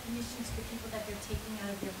any recognition to the people that they're taking out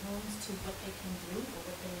of their homes to what they can do or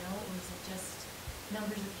what they know, or is it just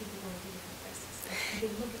numbers of people going to different places? Like, do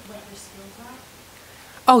they look at what their skills are?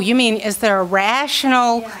 Oh, you mean, is there a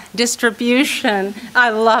rational distribution? I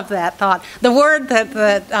love that thought. The word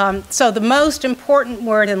so the most important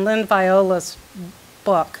word in Lynn Viola's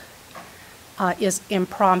book is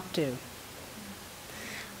impromptu.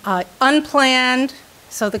 Unplanned,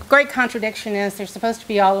 so the great contradiction is there's supposed to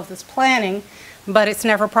be all of this planning, but it's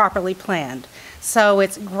never properly planned. So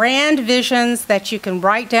it's grand visions that you can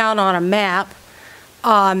write down on a map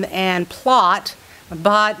and plot,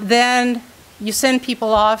 but then you send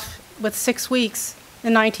people off with 6 weeks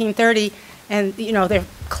in 1930, and they're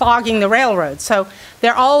clogging the railroad. So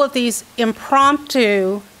there are all of these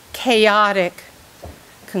impromptu, chaotic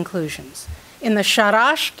conclusions. In the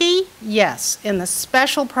Sharashki, yes. In the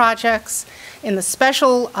special projects, in the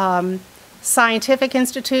special scientific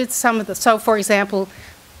institutes, so for example,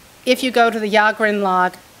 if you go to the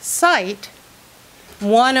Yagrinlag site,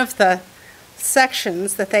 one of the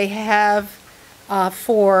sections that they have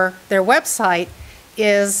for their website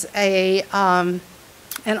is an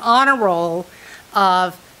honor roll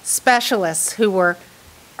of specialists who were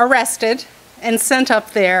arrested and sent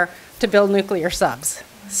up there to build nuclear subs.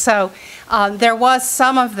 So there was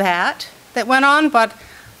some of that went on, but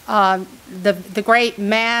the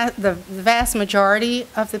vast majority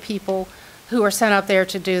of the people who are sent up there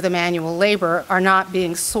to do the manual labor are not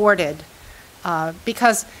being sorted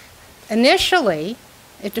because initially,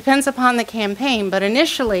 it depends upon the campaign, but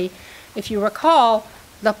initially, if you recall,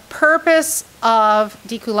 the purpose of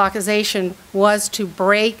dekulakization was to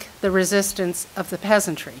break the resistance of the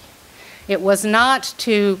peasantry. It was not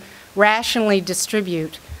to rationally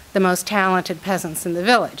distribute the most talented peasants in the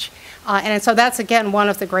village. And so that's, again, one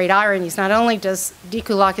of the great ironies. Not only does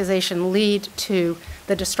dekulakization lead to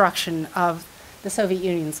the destruction of the Soviet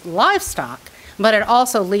Union's livestock, but it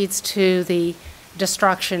also leads to the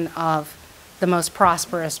destruction of the most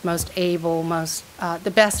prosperous, most able,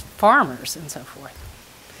 the best farmers and so forth.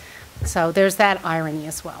 So there's that irony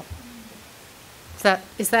as well.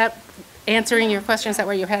 Is that answering your question? Is that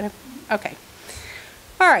where you're headed? Okay.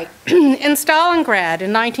 All right. In Stalingrad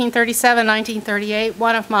in 1937, 1938,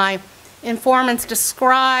 one of my informants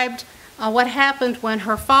described what happened when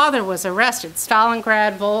her father was arrested.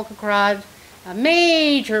 Stalingrad, Volgograd, a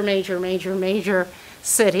major, major, major, major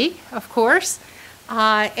city, of course.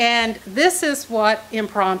 And this is what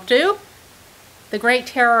impromptu, the Great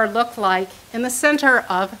Terror, looked like in the center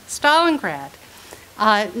of Stalingrad.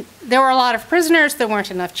 There were a lot of prisoners, there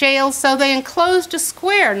weren't enough jails, so they enclosed a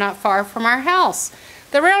square not far from our house.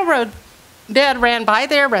 The railroad bed ran by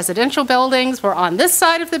there, residential buildings were on this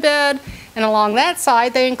side of the bed, and along that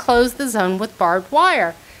side they enclosed the zone with barbed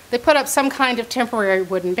wire. They put up some kind of temporary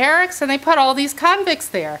wooden barracks, and they put all these convicts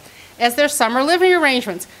there as their summer living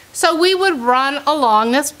arrangements. So we would run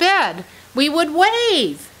along this bed. We would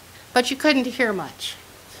wave, but you couldn't hear much.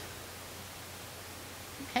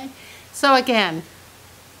 Okay? So again,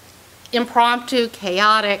 impromptu,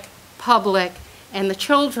 chaotic, public, and the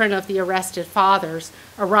children of the arrested fathers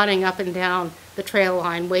are running up and down the trail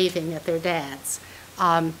line waving at their dads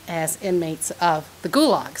as inmates of the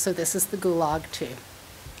Gulag. So this is the Gulag too.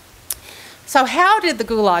 So how did the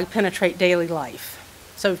Gulag penetrate daily life?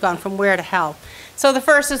 So we've gone from where to how. So the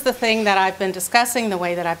first is the thing that I've been discussing, the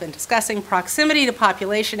way that I've been discussing, proximity to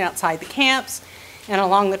population outside the camps and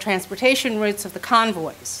along the transportation routes of the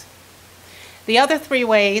convoys. The other three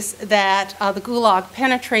ways that the Gulag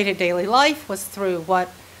penetrated daily life was through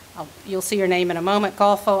what you'll see your name in a moment,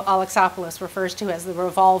 Golfo Alexopoulos refers to as the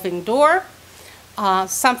revolving door,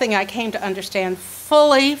 something I came to understand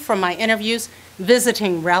fully from my interviews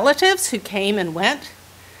visiting relatives who came and went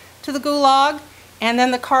to the Gulag, and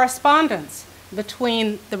then the correspondence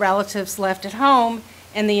between the relatives left at home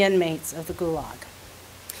and the inmates of the Gulag.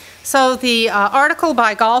 So the article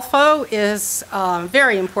by Golfo is a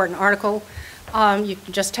very important article. You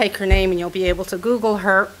can just take her name and you'll be able to Google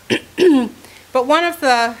her. But one of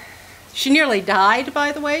the, she nearly died,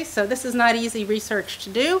 by the way, so this is not easy research to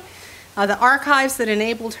do. The archives that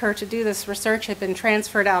enabled her to do this research had been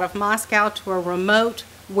transferred out of Moscow to a remote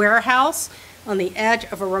warehouse on the edge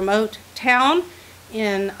of a remote town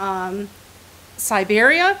in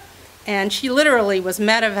Siberia, and she literally was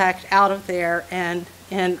medevaced out of there and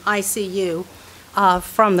in ICU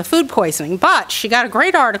from the food poisoning. But she got a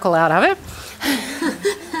great article out of it.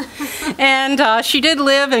 And she did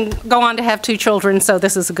live and go on to have 2 children, so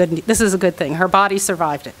this is a good thing. Her body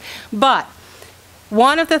survived it. But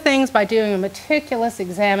one of the things by doing a meticulous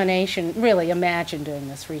examination, really imagine doing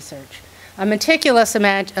this research, a meticulous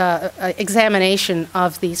examination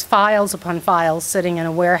of these files upon files sitting in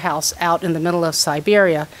a warehouse out in the middle of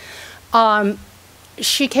Siberia,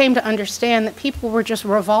 she came to understand that people were just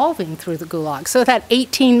revolving through the Gulag. So that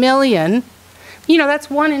 18 million, that's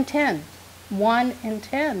 1 in 10. 1 in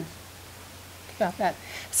 10. About that.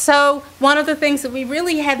 So one of the things that we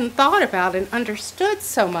really hadn't thought about and understood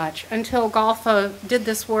so much until Golfo did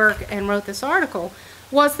this work and wrote this article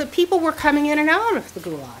was that people were coming in and out of the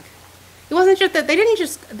Gulag. It wasn't just that they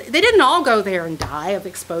didn't all go there and die of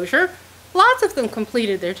exposure. Lots of them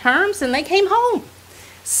completed their terms and they came home.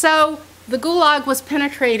 So the Gulag was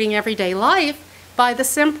penetrating everyday life by the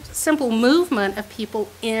simple movement of people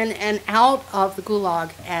in and out of the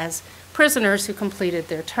Gulag as prisoners who completed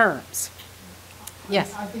their terms.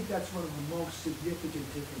 Yes? I think that's one of the most significant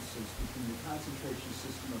differences between the concentration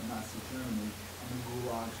system of Nazi Germany and the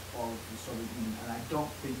gulags of the Soviet Union, and I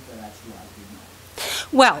don't think that that's widely known.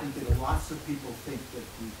 Well, I think that lots of people think that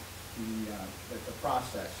the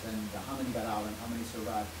process and how many got out and how many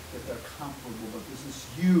survived, that they're comparable, but there's this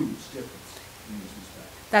huge difference in this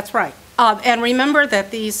respect. that's right. And remember that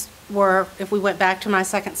these were, if we went back to my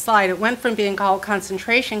second slide, it went from being called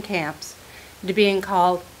concentration camps to being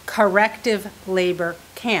called corrective labor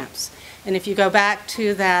camps. And if you go back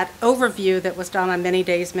to that overview that was done on Many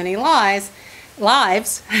Days, Many Lives,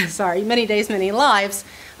 Many Days, Many Lives,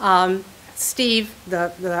 Steve,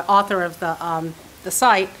 the author of the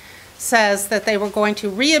site, says that they were going to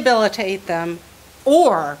rehabilitate them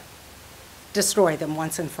or destroy them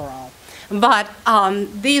once and for all. But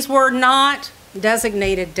these were not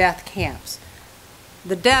designated death camps.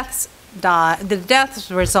 The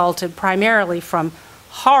deaths resulted primarily from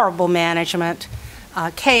horrible management,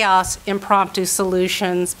 chaos, impromptu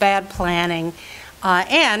solutions, bad planning,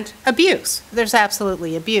 and abuse. There's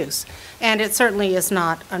absolutely abuse. And it certainly is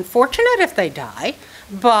not unfortunate if they die,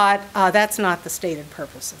 but that's not the stated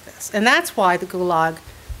purpose of this. And that's why the Gulag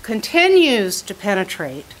continues to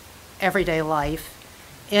penetrate everyday life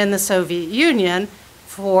in the Soviet Union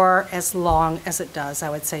for as long as it does, I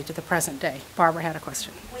would say, to the present day. Barbara had a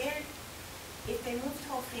question. Where, if they moved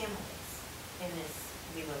whole families in this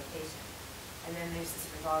relocation, and then there's this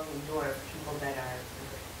revolving door of people that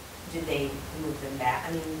are, do they move them back?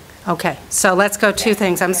 I mean. Okay, so let's go two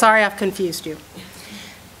things. I'm sorry I've confused you.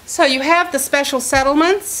 So you have the special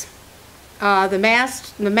settlements, the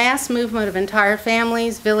mass movement of entire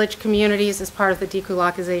families, village communities as part of the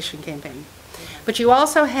dekulakization campaign. But you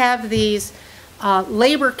also have these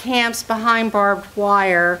labor camps behind barbed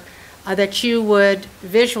wire that you would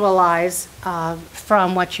visualize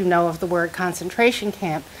from what you know of the word concentration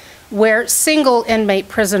camp, where single inmate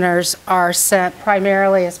prisoners are sent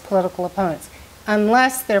primarily as political opponents,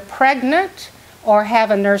 unless they're pregnant or have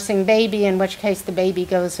a nursing baby, in which case the baby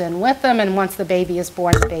goes in with them, and once the baby is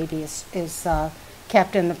born, the baby is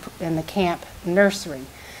kept in the camp nursery.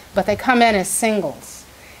 But they come in as singles.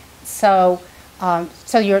 So,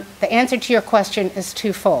 the answer to your question is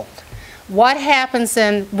twofold. What happens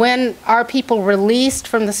then when are people released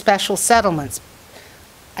from the special settlements?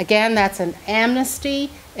 Again, that's an amnesty,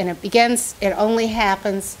 and it only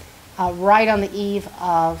happens right on the eve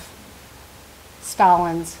of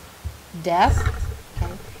Stalin's death.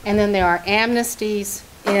 Okay? And then there are amnesties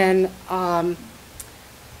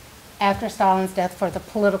after Stalin's death for the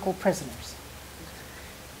political prisoners.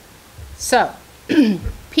 So,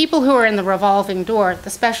 people who are in the revolving door, the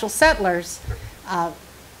special settlers,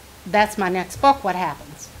 that's my next book, What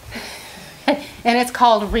Happens? And it's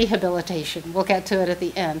called rehabilitation. We'll get to it at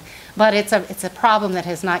the end. But it's a problem that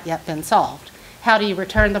has not yet been solved. How do you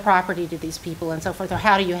return the property to these people and so forth, or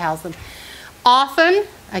how do you house them? Often,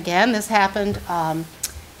 again, this happened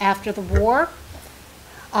after the war,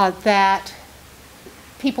 that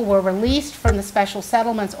people were released from the special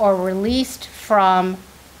settlements or released from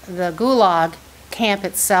the Gulag camp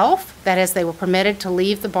itself. That is, they were permitted to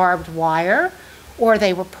leave the barbed wire, or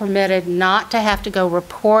they were permitted not to have to go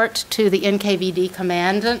report to the NKVD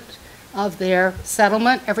commandant of their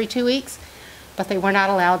settlement every 2 weeks, but they were not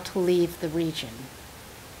allowed to leave the region.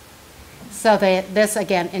 So this,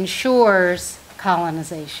 again, ensures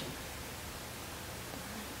colonization.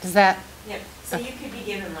 Does that? Yep. So you could be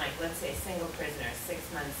given, like, let's say, single prisoner,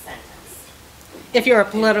 6-month sentence. If you're a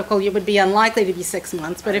political, you would be unlikely to be 6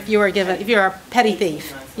 months, but if you are if you're a petty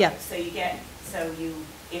thief, yeah. So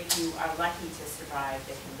if you are lucky to survive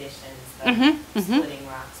the conditions, the Mm-hmm, splitting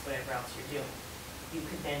rocks, whatever else you're doing, you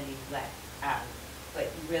could then be let out. But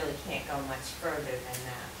you really can't go much further than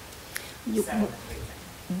that. Settlement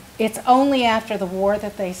reason. It's only after the war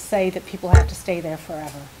that they say that people have to stay there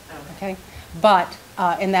forever. Okay? But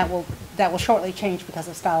and that will shortly change because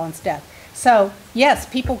of Stalin's death. So yes,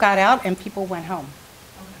 people got out and people went home.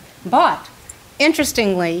 But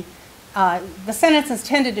interestingly, the sentences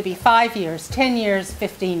tended to be 5 years, 10 years,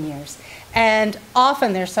 15 years. And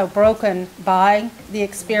often they're so broken by the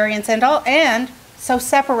experience and so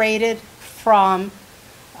separated from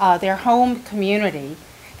their home community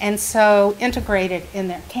and so integrated in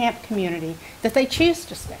their camp community that they choose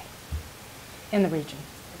to stay in the region.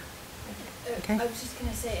 Okay. I was just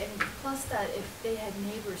gonna say, and plus that if they had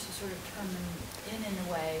neighbors who sort of turn them in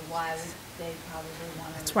a way, why would they probably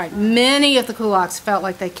want to? That's right. Many of the kulaks felt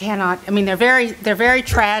like they cannot, I mean, they're very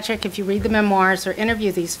tragic. If you read the memoirs or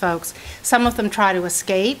interview these folks, some of them try to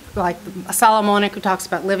escape, like Solomonic, who talks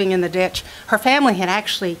about living in the ditch. Her family had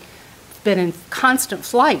actually been in constant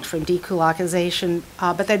flight from dekulakization,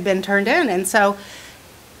 but they'd been turned in. And so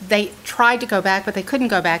they tried to go back, but they couldn't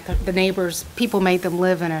go back. The neighbors, people made them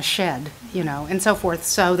live in a shed, you know, and so forth.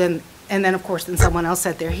 So then, and then of course, then someone else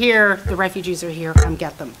said, they're here, the refugees are here, come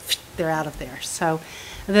get them. They're out of there. So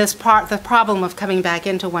the problem of coming back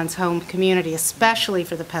into one's home community, especially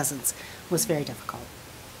for the peasants, was very difficult.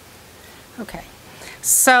 Okay.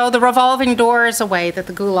 So the revolving door is a way that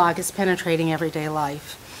the Gulag is penetrating everyday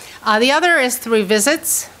life. The other is through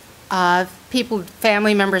visits.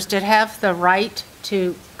 Family members did have the right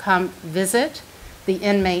to come visit the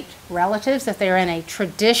inmate relatives if they're in a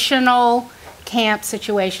traditional camp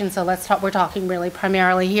situation. So we're talking really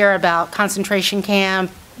primarily here about concentration camp,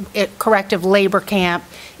 corrective labor camp,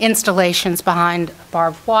 installations behind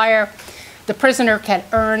barbed wire. The prisoner can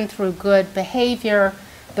earn through good behavior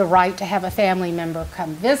the right to have a family member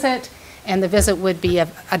come visit, and the visit would be a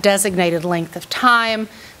designated length of time,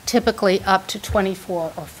 typically up to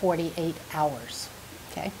 24 or 48 hours.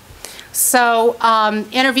 Okay. So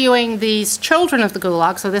interviewing these children of the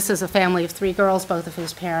Gulag, so this is a family of 3 girls, both of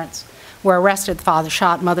whose parents were arrested, the father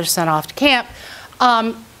shot, mother sent off to camp.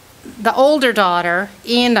 The older daughter,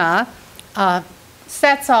 Ina,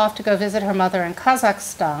 sets off to go visit her mother in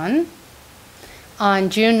Kazakhstan on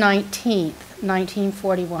June 19th,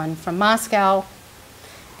 1941, from Moscow,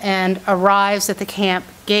 and arrives at the camp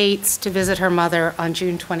gates to visit her mother on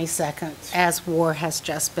June 22nd, as war has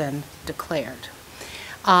just been declared.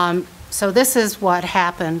 So this is what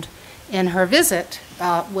happened in her visit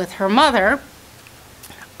with her mother.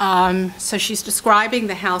 So she's describing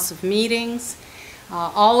the house of meetings,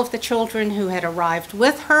 all of the children who had arrived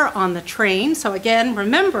with her on the train. So again,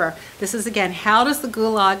 remember, this is again, how does the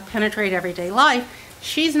Gulag penetrate everyday life?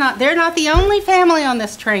 They're not the only family on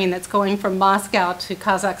this train that's going from Moscow to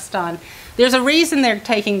Kazakhstan. There's a reason they're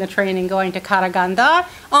taking the train and going to Karaganda.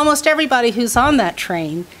 Almost everybody who's on that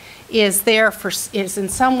train is in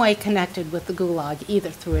some way connected with the Gulag, either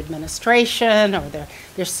through administration or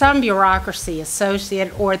there's some bureaucracy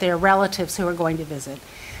associated, or their relatives who are going to visit.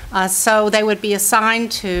 So they would be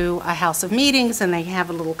assigned to a house of meetings, and they have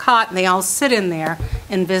a little cot, and they all sit in there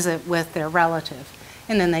and visit with their relative.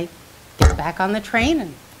 And then they get back on the train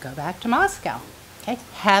and go back to Moscow, okay,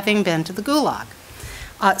 having been to the Gulag.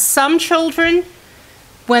 Some children,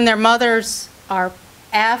 when their mothers are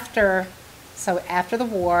after the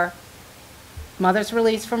war, mother's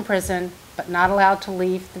released from prison, but not allowed to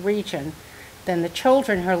leave the region, then the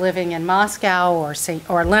children who are living in Moscow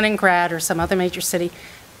or Leningrad or some other major city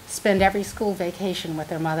spend every school vacation with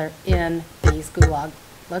their mother in these Gulag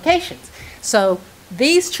locations. So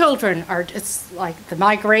these children are, it's like the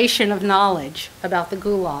migration of knowledge about the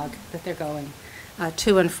Gulag that they're going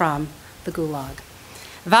to and from the Gulag.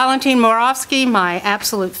 Valentin Moravsky, my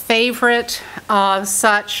absolute favorite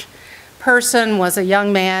such person, was a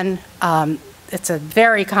young man. It's a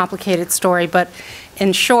very complicated story, but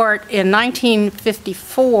in short, in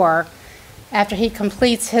 1954, after he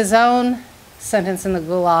completes his own sentence in the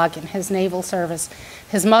Gulag in his naval service,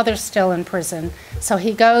 his mother's still in prison, so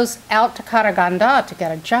he goes out to Karaganda to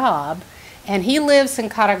get a job, and he lives in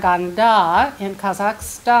Karaganda in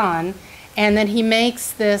Kazakhstan, and then he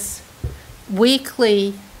makes this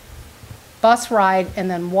weekly bus ride and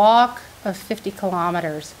then walk of 50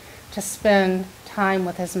 kilometers to spend time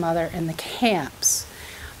with his mother in the camps.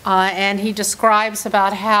 And he describes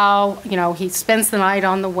about how, you know, he spends the night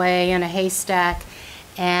on the way in a haystack,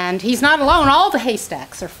 and he's not alone. All the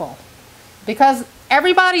haystacks are full because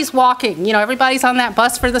everybody's walking. You know, everybody's on that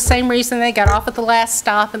bus for the same reason. They get off at the last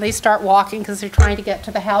stop and they start walking because they're trying to get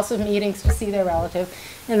to the house of meetings to see their relative,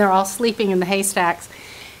 and they're all sleeping in the haystacks.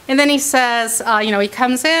 And then he says, you know, he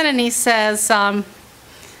comes in and he says,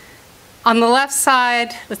 on the left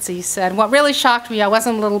side, let's see, he said, what really shocked me, I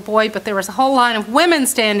wasn't a little boy, but there was a whole line of women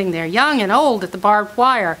standing there, young and old, at the barbed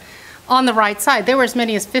wire. On the right side, there were as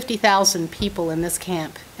many as 50,000 people in this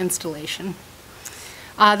camp installation.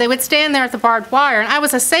 They would stand there at the barbed wire, and I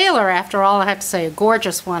was a sailor, after all, I have to say, a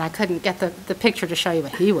gorgeous one. I couldn't get the picture to show you,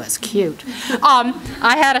 but he was cute.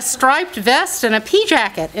 I had a striped vest and a pea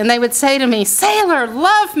jacket, and they would say to me, "Sailor,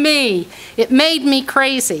 love me." It made me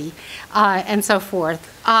crazy, and so forth.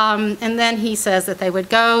 And then he says that they would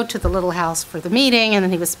go to the little house for the meeting, and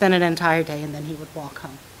then he would spend an entire day, and then he would walk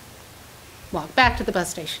home. Walk back to the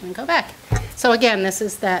bus station and go back. So again, this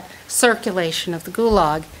is that circulation of the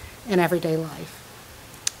Gulag in everyday life.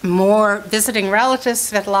 More visiting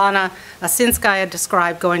relatives, Svetlana Asinskaya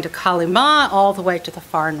described going to Kolyma all the way to the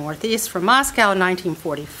far northeast from Moscow in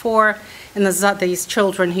 1944, and these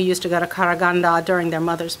children who used to go to Karaganda during their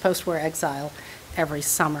mother's post-war exile every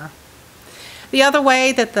summer. The other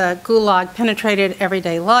way that the Gulag penetrated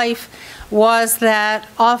everyday life was that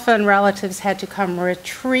often relatives had to come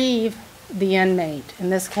retrieve the inmate. In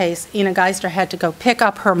this case, Ina Geister had to go pick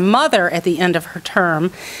up her mother at the end of her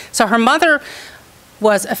term. So her mother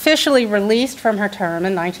was officially released from her term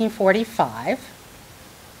in 1945.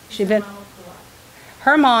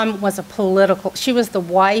 Her mom was she was the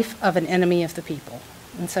wife of an enemy of the people.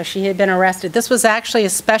 And so she had been arrested. This was actually a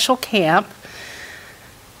special camp,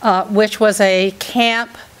 which was a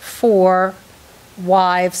camp for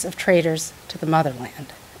wives of traitors to the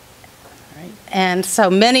motherland. Right? And so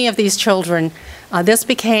many of these children, this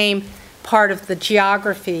became part of the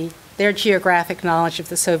geography, their geographic knowledge of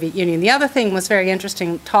the Soviet Union. The other thing was very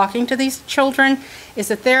interesting talking to these children is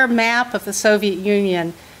that their map of the Soviet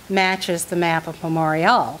Union matches the map of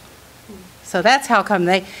Memorial. So that's how come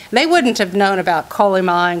they wouldn't have known about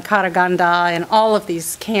Kolyma and Karaganda and all of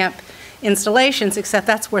these camp installations, except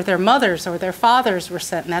that's where their mothers or their fathers were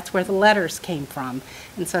sent, and that's where the letters came from.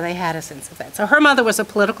 And so they had a sense of that. So her mother was a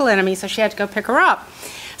political enemy, so she had to go pick her up.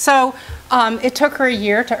 So it took her a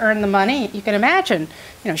year to earn the money. You can imagine,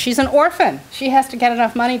 she's an orphan. She has to get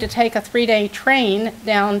enough money to take a 3-day train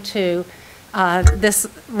down to this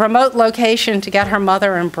remote location to get her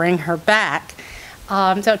mother and bring her back.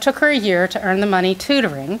 So it took her a year to earn the money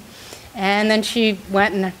tutoring. And then she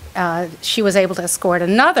went and she was able to escort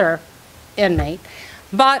another inmate.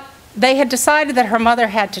 But they had decided that her mother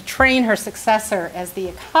had to train her successor as the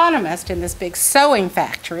economist in this big sewing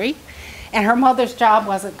factory. And her mother's job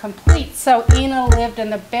wasn't complete, so Ina lived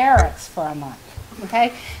in the barracks for a month,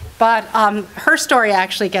 okay? But her story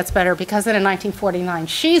actually gets better because then in 1949,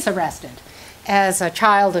 she's arrested as a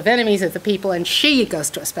child of enemies of the people, and she goes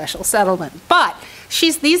to a special settlement. But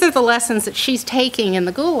these are the lessons that she's taking in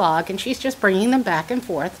the Gulag, and she's just bringing them back and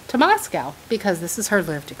forth to Moscow because this is her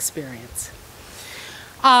lived experience.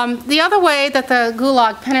 The other way that the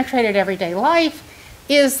Gulag penetrated everyday life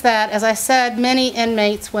is that, as I said, many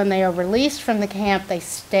inmates, when they are released from the camp, they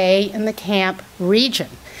stay in the camp region.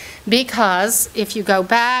 Because if you go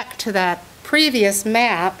back to that previous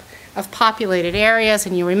map of populated areas,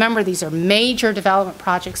 and you remember these are major development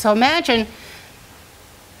projects, so imagine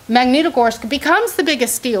Magnitogorsk becomes the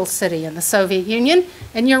biggest steel city in the Soviet Union,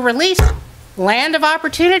 and you're released, land of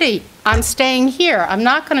opportunity. I'm staying here. I'm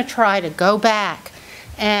not going to try to go back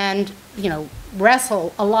and,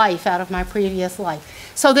 wrestle a life out of my previous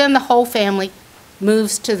life. So then the whole family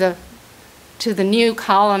moves to the new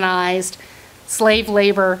colonized, slave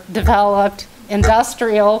labor developed,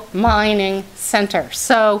 industrial mining center.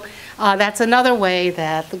 So that's another way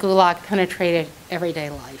that the Gulag penetrated everyday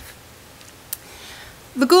life.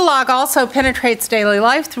 The Gulag also penetrates daily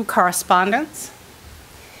life through correspondence.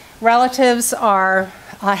 Relatives are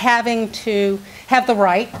having to have the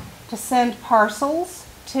right to send parcels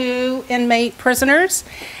to inmate prisoners,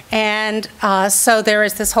 and so there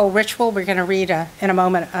is this whole ritual. We're going to read in a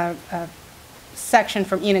moment a section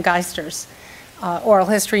from Ina Geister's oral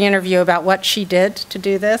history interview about what she did to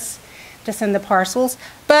do this, to send the parcels.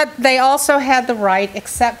 But they also had the right,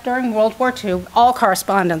 except during World War II, all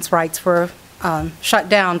correspondence rights were shut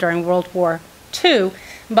down during World War II,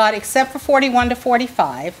 but except for 41 to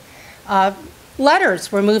 45, letters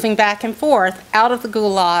were moving back and forth out of the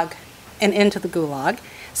Gulag and into the Gulag.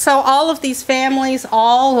 So all of these families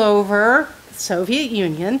all over the Soviet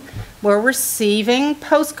Union were receiving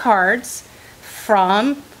postcards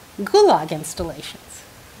from Gulag installations.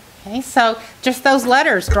 Okay, so just those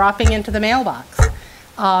letters dropping into the mailbox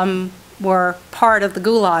were part of the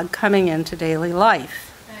Gulag coming into daily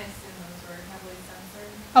life. I assume those were heavily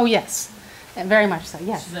censored? Oh yes, and very much so,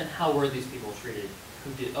 yes. So then how were these people treated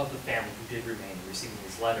of the family who did remain receiving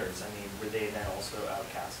these letters? I mean, were they then also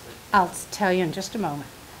outcasted? I'll tell you in just a moment.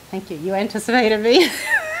 Thank you. You anticipated me.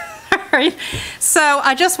 All right. So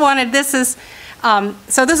I just wanted, this is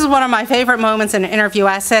one of my favorite moments in an interview.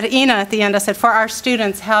 I said, Ina, at the end, I said, for our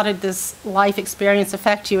students, how did this life experience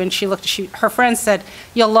affect you? And she looked, her friend said,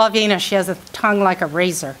 you'll love Ina. She has a tongue like a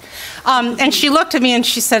razor. And she looked at me and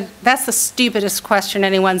she said, that's the stupidest question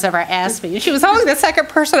anyone's ever asked me. And she was only the second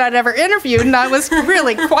person I'd ever interviewed, and I was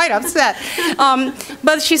really quite upset.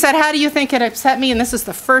 But she said, how do you think it upset me? And this is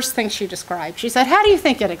the first thing she described. She said, how do you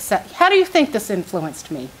think this influenced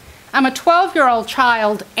me? I'm a 12-year-old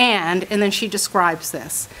child, and then she describes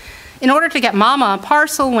this. In order to get Mama a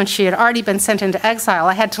parcel when she had already been sent into exile,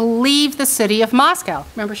 I had to leave the city of Moscow.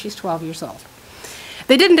 Remember, she's 12 years old.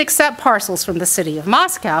 they didn't accept parcels from the city of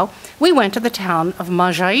Moscow. We went to the town of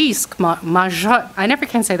Mozhaisk. I never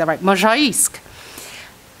can say that right, Mozhaisk.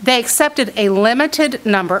 They accepted a limited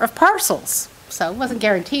number of parcels, so it wasn't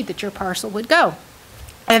guaranteed that your parcel would go.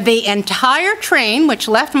 And the entire train, which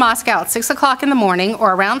left Moscow at 6 o'clock in the morning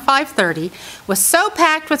or around 5:30, was so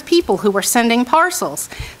packed with people who were sending parcels.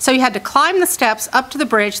 So you had to climb the steps up to the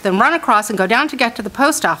bridge, then run across and go down to get to the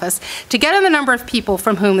post office to get in the number of people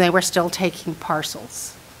from whom they were still taking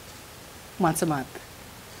parcels once a month.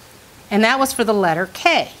 And that was for the letter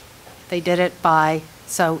K. They did it by,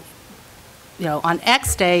 so, you know, on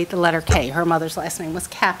X day, the letter K. Her mother's last name was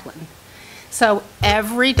Kaplan. So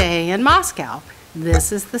every day in Moscow,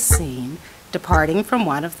 this is the scene departing from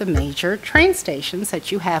one of the major train stations,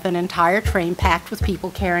 that you have an entire train packed with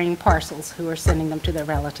people carrying parcels who are sending them to their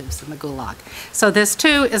relatives in the Gulag. So this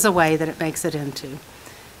too is a way that it makes it into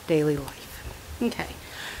daily life. Okay,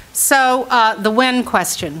 so the when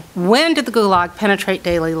question. When did the Gulag penetrate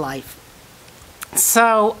daily life?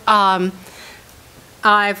 So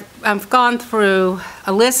I've gone through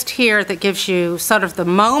a list here that gives you sort of the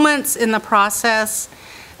moments in the process.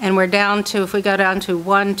 And we're down to, if we go down to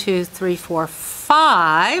 1, 2, 3, 4,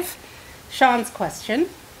 5, Sean's question.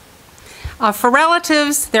 For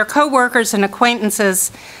relatives, their co-workers and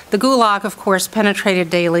acquaintances, the Gulag, of course, penetrated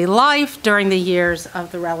daily life during the years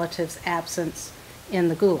of the relatives' absence in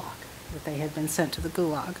the Gulag, that they had been sent to the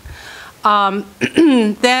Gulag.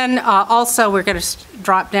 Then also we're going to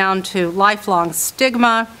drop down to lifelong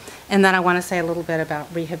stigma, and then I want to say a little bit about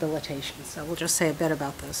rehabilitation. So we'll just say a bit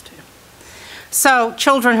about those two. So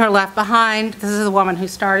children who are left behind, this is the woman who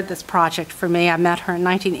started this project for me. I met her in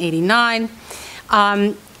 1989.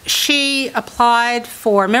 She applied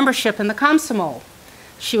for membership in the Komsomol.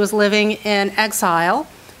 She was living in exile.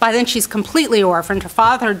 By then she's completely orphaned. Her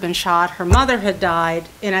father had been shot, her mother had died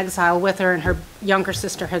in exile with her, and her younger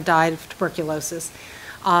sister had died of tuberculosis.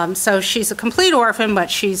 So she's a complete orphan, but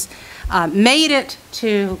she's made it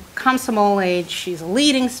to Komsomol age. She's a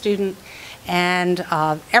leading student. And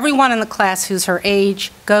everyone in the class who's her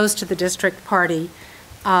age goes to the district party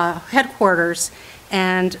headquarters,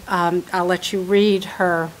 and I'll let you read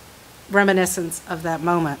her reminiscence of that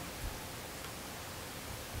moment.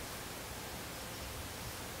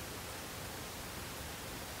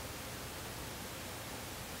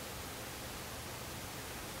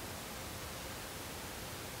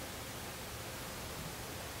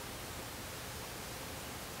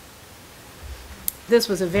 This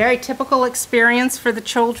was a very typical experience for the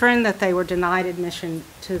children, that they were denied admission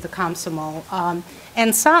to the Komsomol.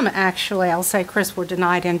 And some, actually, I'll say, Chris, were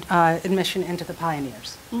denied admission into the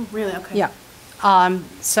Pioneers. Really? Okay. Yeah.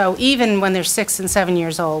 So even when they're 6 and 7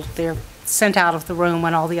 years old, they're sent out of the room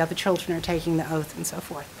when all the other children are taking the oath and so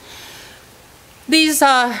forth. These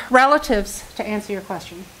relatives, to answer your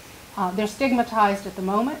question, they're stigmatized at the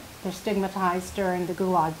moment. They're stigmatized during the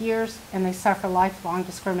Gulag years, and they suffer lifelong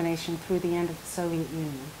discrimination through the end of the Soviet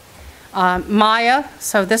Union. Maya,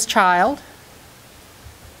 so this child,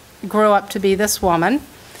 grew up to be this woman.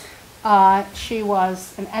 She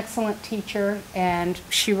was an excellent teacher, and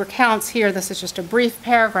she recounts here, this is just a brief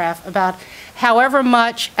paragraph, about however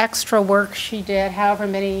much extra work she did, however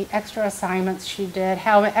many extra assignments she did,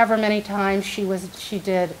 however many times she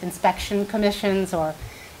did inspection commissions, or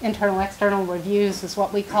internal external reviews is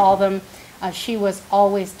what we call them. She was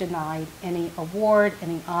always denied any award,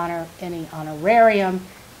 any honor, any honorarium,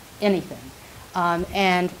 anything.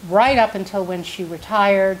 And right up until when she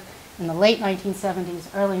retired in the late 1970s,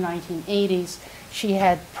 early 1980s, she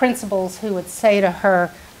had principals who would say to her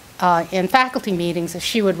in faculty meetings, if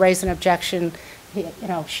she would raise an objection, you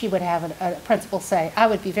know, she would have a principal say, "I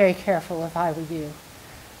would be very careful if I were you.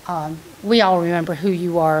 We all remember who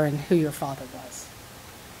you are and who your father was."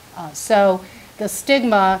 So the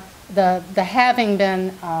stigma, the having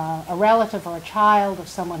been a relative or a child of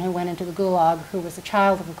someone who went into the Gulag, who was a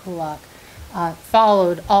child of the Gulag,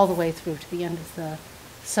 followed all the way through to the end of the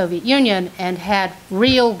Soviet Union and had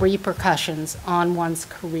real repercussions on one's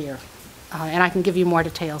career. And I can give you more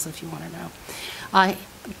details if you want to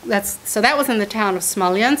know. So that was in the town of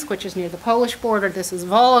Smolensk, which is near the Polish border. This is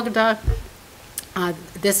Vologda.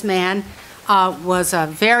 This man was a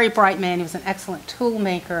very bright man. He was an excellent tool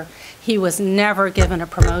maker. He was never given a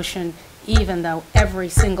promotion, even though every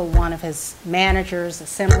single one of his managers,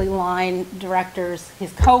 assembly line directors,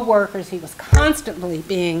 his co-workers, he was constantly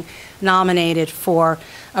being nominated for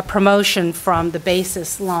a promotion from the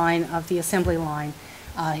basis line of the assembly line.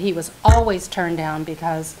 He was always turned down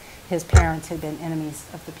because his parents had been enemies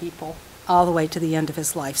of the people all the way to the end of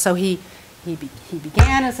his life. So he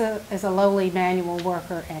began as a lowly manual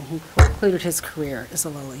worker, and he concluded his career as a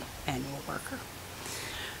lowly manual worker.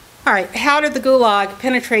 All right, how did the Gulag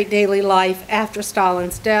penetrate daily life after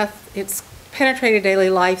Stalin's death? It's penetrated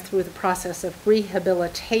daily life through the process of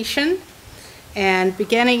rehabilitation, and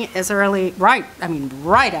beginning as early, right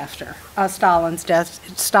after Stalin's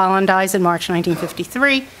death. Stalin dies in March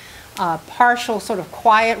 1953. Partial sort of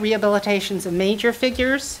quiet rehabilitations of major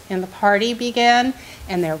figures in the party began,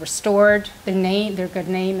 and they're restored. Their good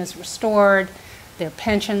name is restored. Their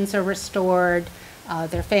pensions are restored.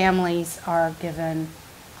 Their families are given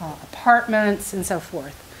apartments and so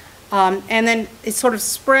forth. And then it sort of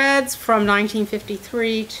spreads from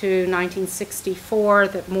 1953 to 1964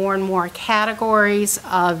 that more and more categories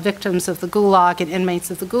of victims of the Gulag and inmates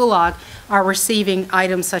of the Gulag are receiving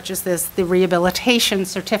items such as this, the rehabilitation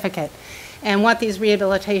certificate. And what these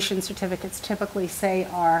rehabilitation certificates typically say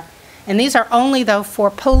are, and these are only though for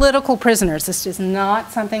political prisoners. This is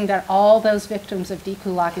not something that all those victims of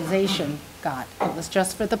dekulagization got. It was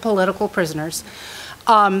just for the political prisoners.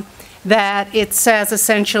 That it says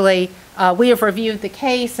essentially, we have reviewed the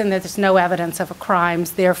case and that there's no evidence of a crime,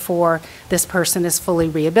 therefore this person is fully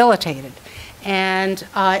rehabilitated. And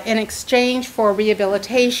in exchange for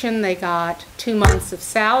rehabilitation, they got 2 months of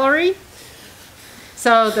salary.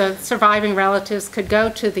 So the surviving relatives could go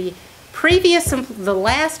to the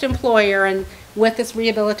last employer and with this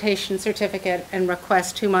rehabilitation certificate and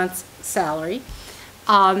request 2 months salary.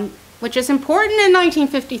 Which is important in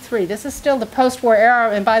 1953. This is still the post-war era,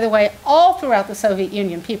 and by the way, all throughout the Soviet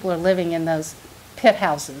Union, people are living in those pit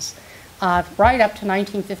houses. Right up to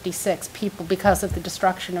 1956, people, because of the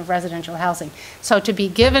destruction of residential housing. So to be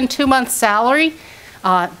given 2 months' salary,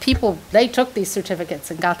 people, they took these certificates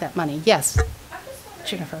and got that money. Yes, I'm just wondering,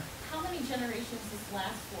 Jennifer. how many generations this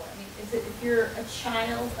lasts for? I mean, is it if you're a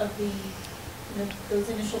child of those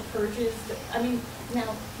initial purges? I mean,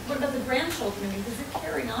 now, what about the grandchildren? I mean, does it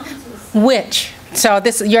carry on into a... Which? So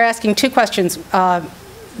this, you're asking two questions.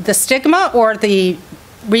 The stigma or the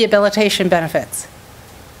rehabilitation benefits?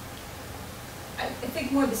 I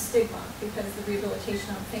think more the stigma, because the rehabilitation,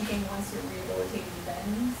 I'm thinking once you're rehabilitated,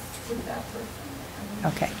 then with that person.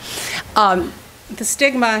 Okay. The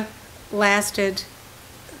stigma lasted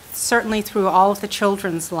certainly through all of the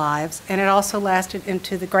children's lives, and it also lasted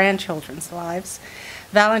into the grandchildren's lives.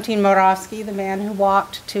 Valentin Moravsky, the man who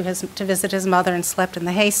walked to visit his mother and slept in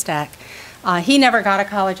the haystack, he never got a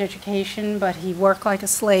college education, but he worked like a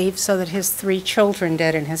slave so that his 3 children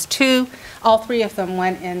did, and all 3 of them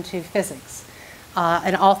went into physics.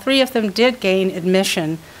 And all 3 of them did gain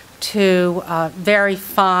admission to very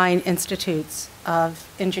fine institutes of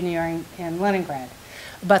engineering in Leningrad.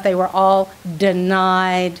 But they were all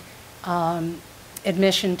denied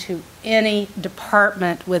admission to any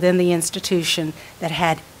department within the institution that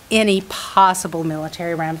had any possible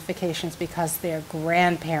military ramifications because their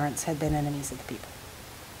grandparents had been enemies of the people.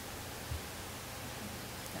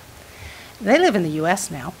 They live in the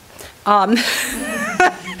U.S. now.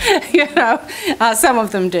 You know, some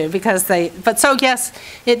of them do but so yes,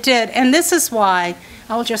 it did. And this is why,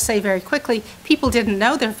 I'll just say very quickly, people didn't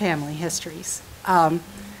know their family histories.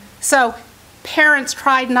 So parents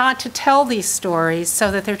tried not to tell these stories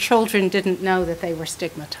so that their children didn't know that they were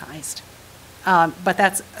stigmatized. But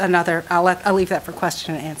that's another, I'll leave that for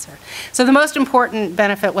question and answer. So the most important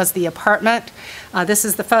benefit was the apartment. This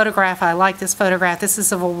is the photograph. I like this photograph. This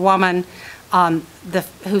is of a woman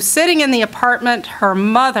who's sitting in the apartment. Her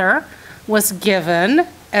mother was given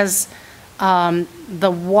as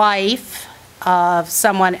the wife of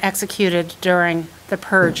someone executed during the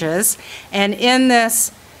purges. And in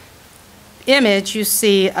this image, you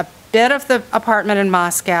see a bit of the apartment in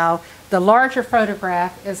Moscow. The larger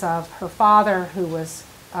photograph is of her father, who was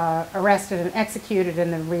arrested and executed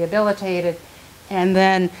and then rehabilitated. And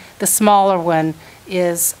then the smaller one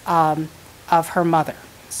is of her mother.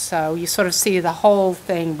 So you sort of see the whole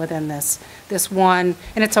thing within this one,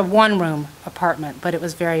 and it's a one-room apartment, but it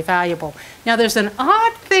was very valuable. Now there's an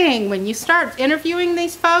odd thing when you start interviewing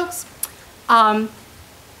these folks.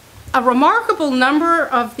 A remarkable number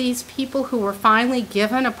of these people who were finally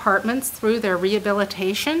given apartments through their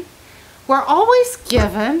rehabilitation were always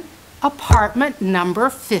given apartment number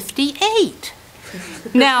 58.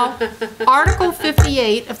 Now, Article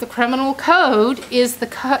 58 of the Criminal Code is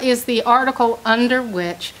the article under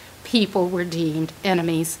which people were deemed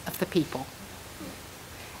enemies of the people.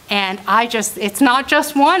 And it's not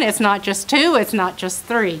just 1, it's not just 2, it's not just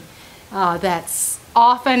 3. That's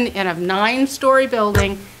often in a 9-story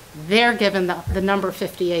building, they're given the number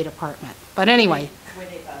 58 apartment. But anyway. Were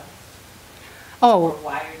they both? Or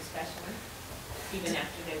wired specially, even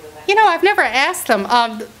after they were left? You know, I've never asked them.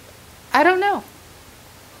 I don't know.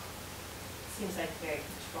 Seems like a very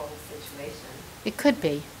controlled situation. It could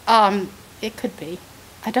be. It could be.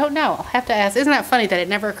 I don't know. I'll have to ask. Isn't that funny that it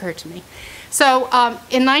never occurred to me? So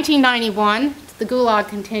in 1991, the Gulag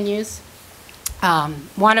continues.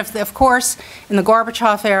 Of course, in the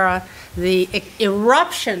Gorbachev era, the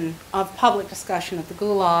eruption of public discussion of the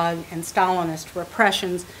Gulag and Stalinist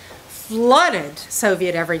repressions flooded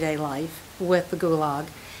Soviet everyday life with the Gulag.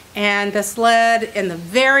 And this led in the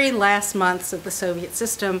very last months of the Soviet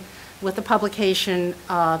system with the publication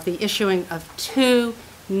of the issuing of 2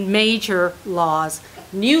 major laws,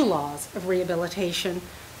 new laws of rehabilitation.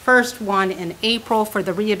 First one in April for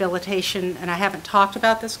the rehabilitation, and I haven't talked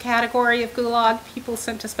about this category of Gulag, people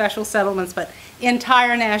sent to special settlements, but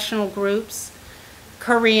entire national groups,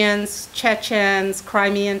 Koreans, Chechens,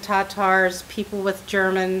 Crimean Tatars, people with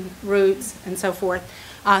German roots, and so forth,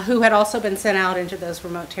 who had also been sent out into those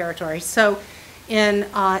remote territories. So in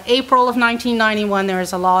April of 1991, there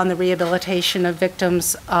is a law on the rehabilitation of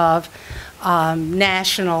victims of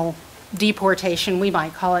national deportation, we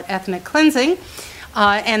might call it ethnic cleansing,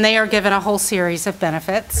 and they are given a whole series of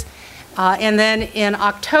benefits. And then in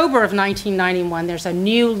October of 1991, there's a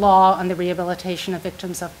new law on the rehabilitation of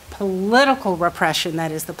victims of political repression,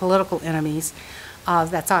 that is, the political enemies.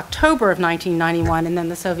 That's October of 1991, and then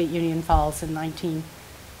the Soviet Union falls in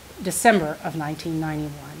December of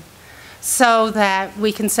 1991. So that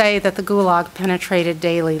we can say that the Gulag penetrated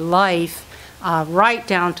daily life right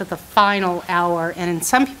down to the final hour, and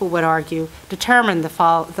some people would argue determined the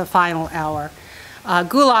final hour.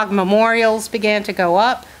 Gulag memorials began to go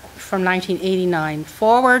up from 1989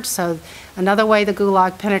 forward, so another way the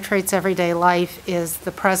Gulag penetrates everyday life is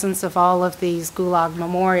the presence of all of these Gulag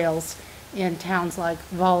memorials in towns like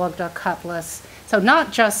Vologda, Kutlas. So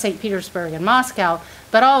not just St. Petersburg and Moscow,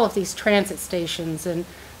 but all of these transit stations and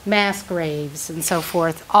mass graves and so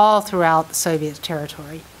forth, all throughout the Soviet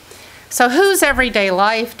territory. So whose everyday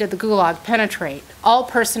life did the Gulag penetrate? All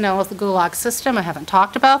personnel of the Gulag system, I haven't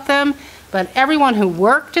talked about them, but everyone who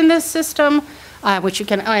worked in this system, which you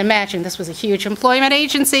can imagine this was a huge employment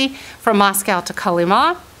agency, from Moscow to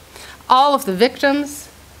Kolyma, all of the victims,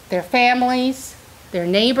 their families, their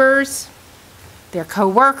neighbors, their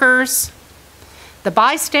co-workers, the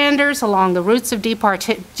bystanders along the routes of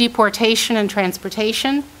deportation and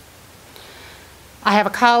transportation. I have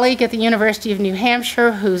a colleague at the University of New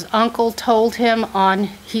Hampshire whose uncle told him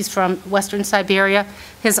he's from Western Siberia,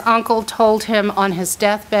 his uncle told him on his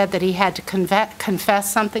deathbed that he had to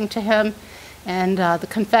confess something to him, and the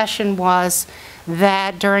confession was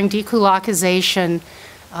that during dekulakization,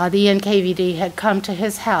 the NKVD had come to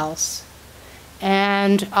his house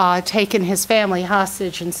and taken his family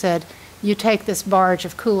hostage and said, "You take this barge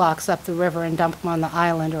of kulaks up the river and dump them on the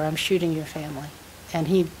island or I'm shooting your family." And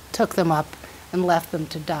he took them up and left them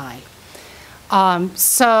to die.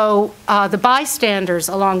 The bystanders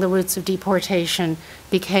along the routes of deportation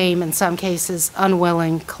became, in some cases,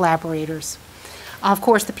 unwilling collaborators. Of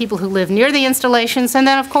course, the people who lived near the installations, and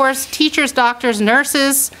then, of course, teachers, doctors,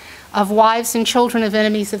 nurses of wives and children of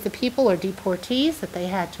enemies of the people or deportees that they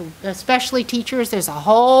had to, especially teachers. There's a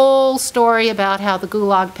whole story about how the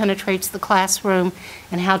Gulag penetrates the classroom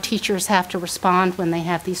and how teachers have to respond when they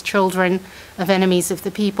have these children of enemies of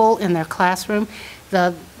the people in their classroom.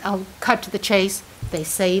 I'll cut to the chase. They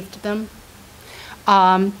saved them.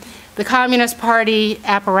 The Communist Party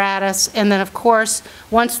apparatus, and then, of course,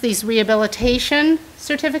 once these rehabilitation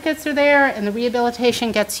certificates are there, and the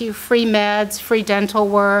rehabilitation gets you free meds, free dental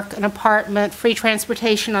work, an apartment, free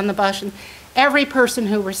transportation on the bus, and every person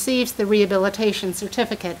who receives the rehabilitation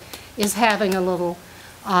certificate is having a little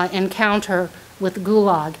encounter with the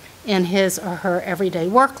Gulag in his or her everyday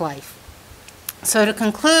work life. So to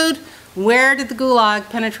conclude, where did the Gulag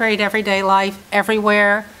penetrate everyday life?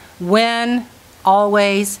 Everywhere. When?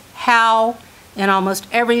 Always. How? In almost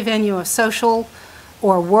every venue of social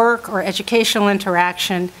or work or educational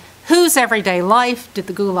interaction. Whose everyday life did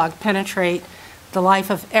the Gulag penetrate? The life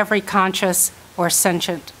of every conscious or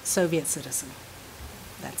sentient Soviet citizen.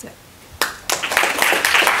 That's it.